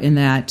a lot in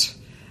that,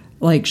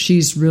 like,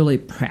 she's really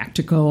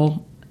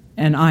practical,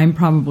 and I'm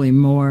probably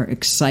more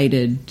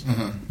excited.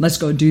 Let's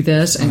go do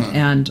this.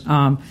 And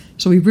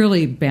so we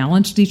really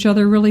balanced each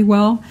other really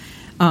well.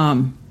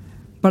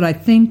 But I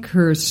think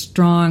her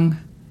strong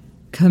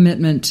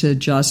commitment to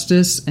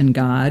justice and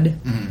God,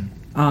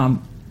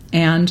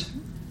 and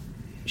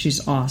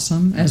She's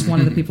awesome. As one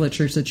of the people at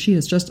church said, she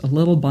is just a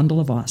little bundle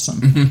of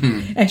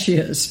awesome. And she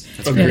is.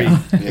 Agreed.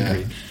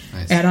 Yeah.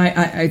 Nice.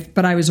 And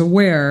but I was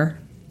aware,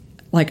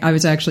 like I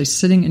was actually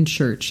sitting in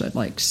church at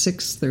like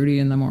 6:30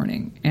 in the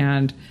morning,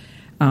 and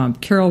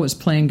Carol was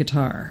playing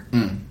guitar,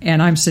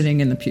 and I'm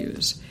sitting in the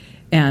pews,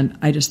 and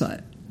I just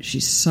thought,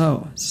 she's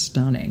so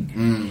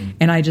stunning.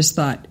 And I just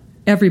thought,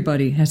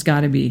 everybody has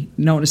got to be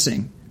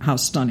noticing how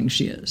stunning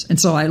she is.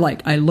 And so I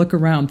look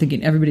around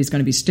thinking everybody's going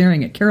to be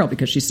staring at Carol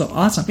because she's so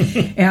awesome.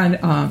 And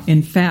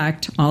in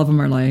fact, all of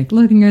them are like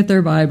looking at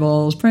their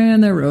Bibles,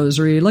 praying their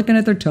rosary, looking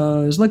at their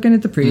toes, looking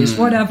at the priest,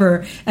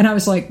 whatever. And I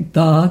was like,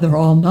 they're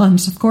all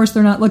nuns. Of course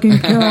they're not looking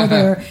at Carol.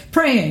 They're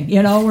praying.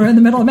 We're in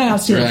the middle of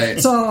Mass here. Right.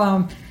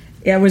 So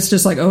it was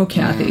just like, oh,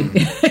 Kathy.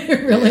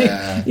 Really?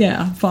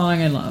 Yeah,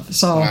 falling in love.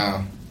 So,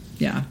 Wow.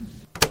 Yeah.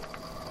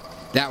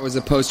 That was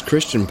a Post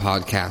Christian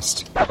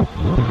podcast.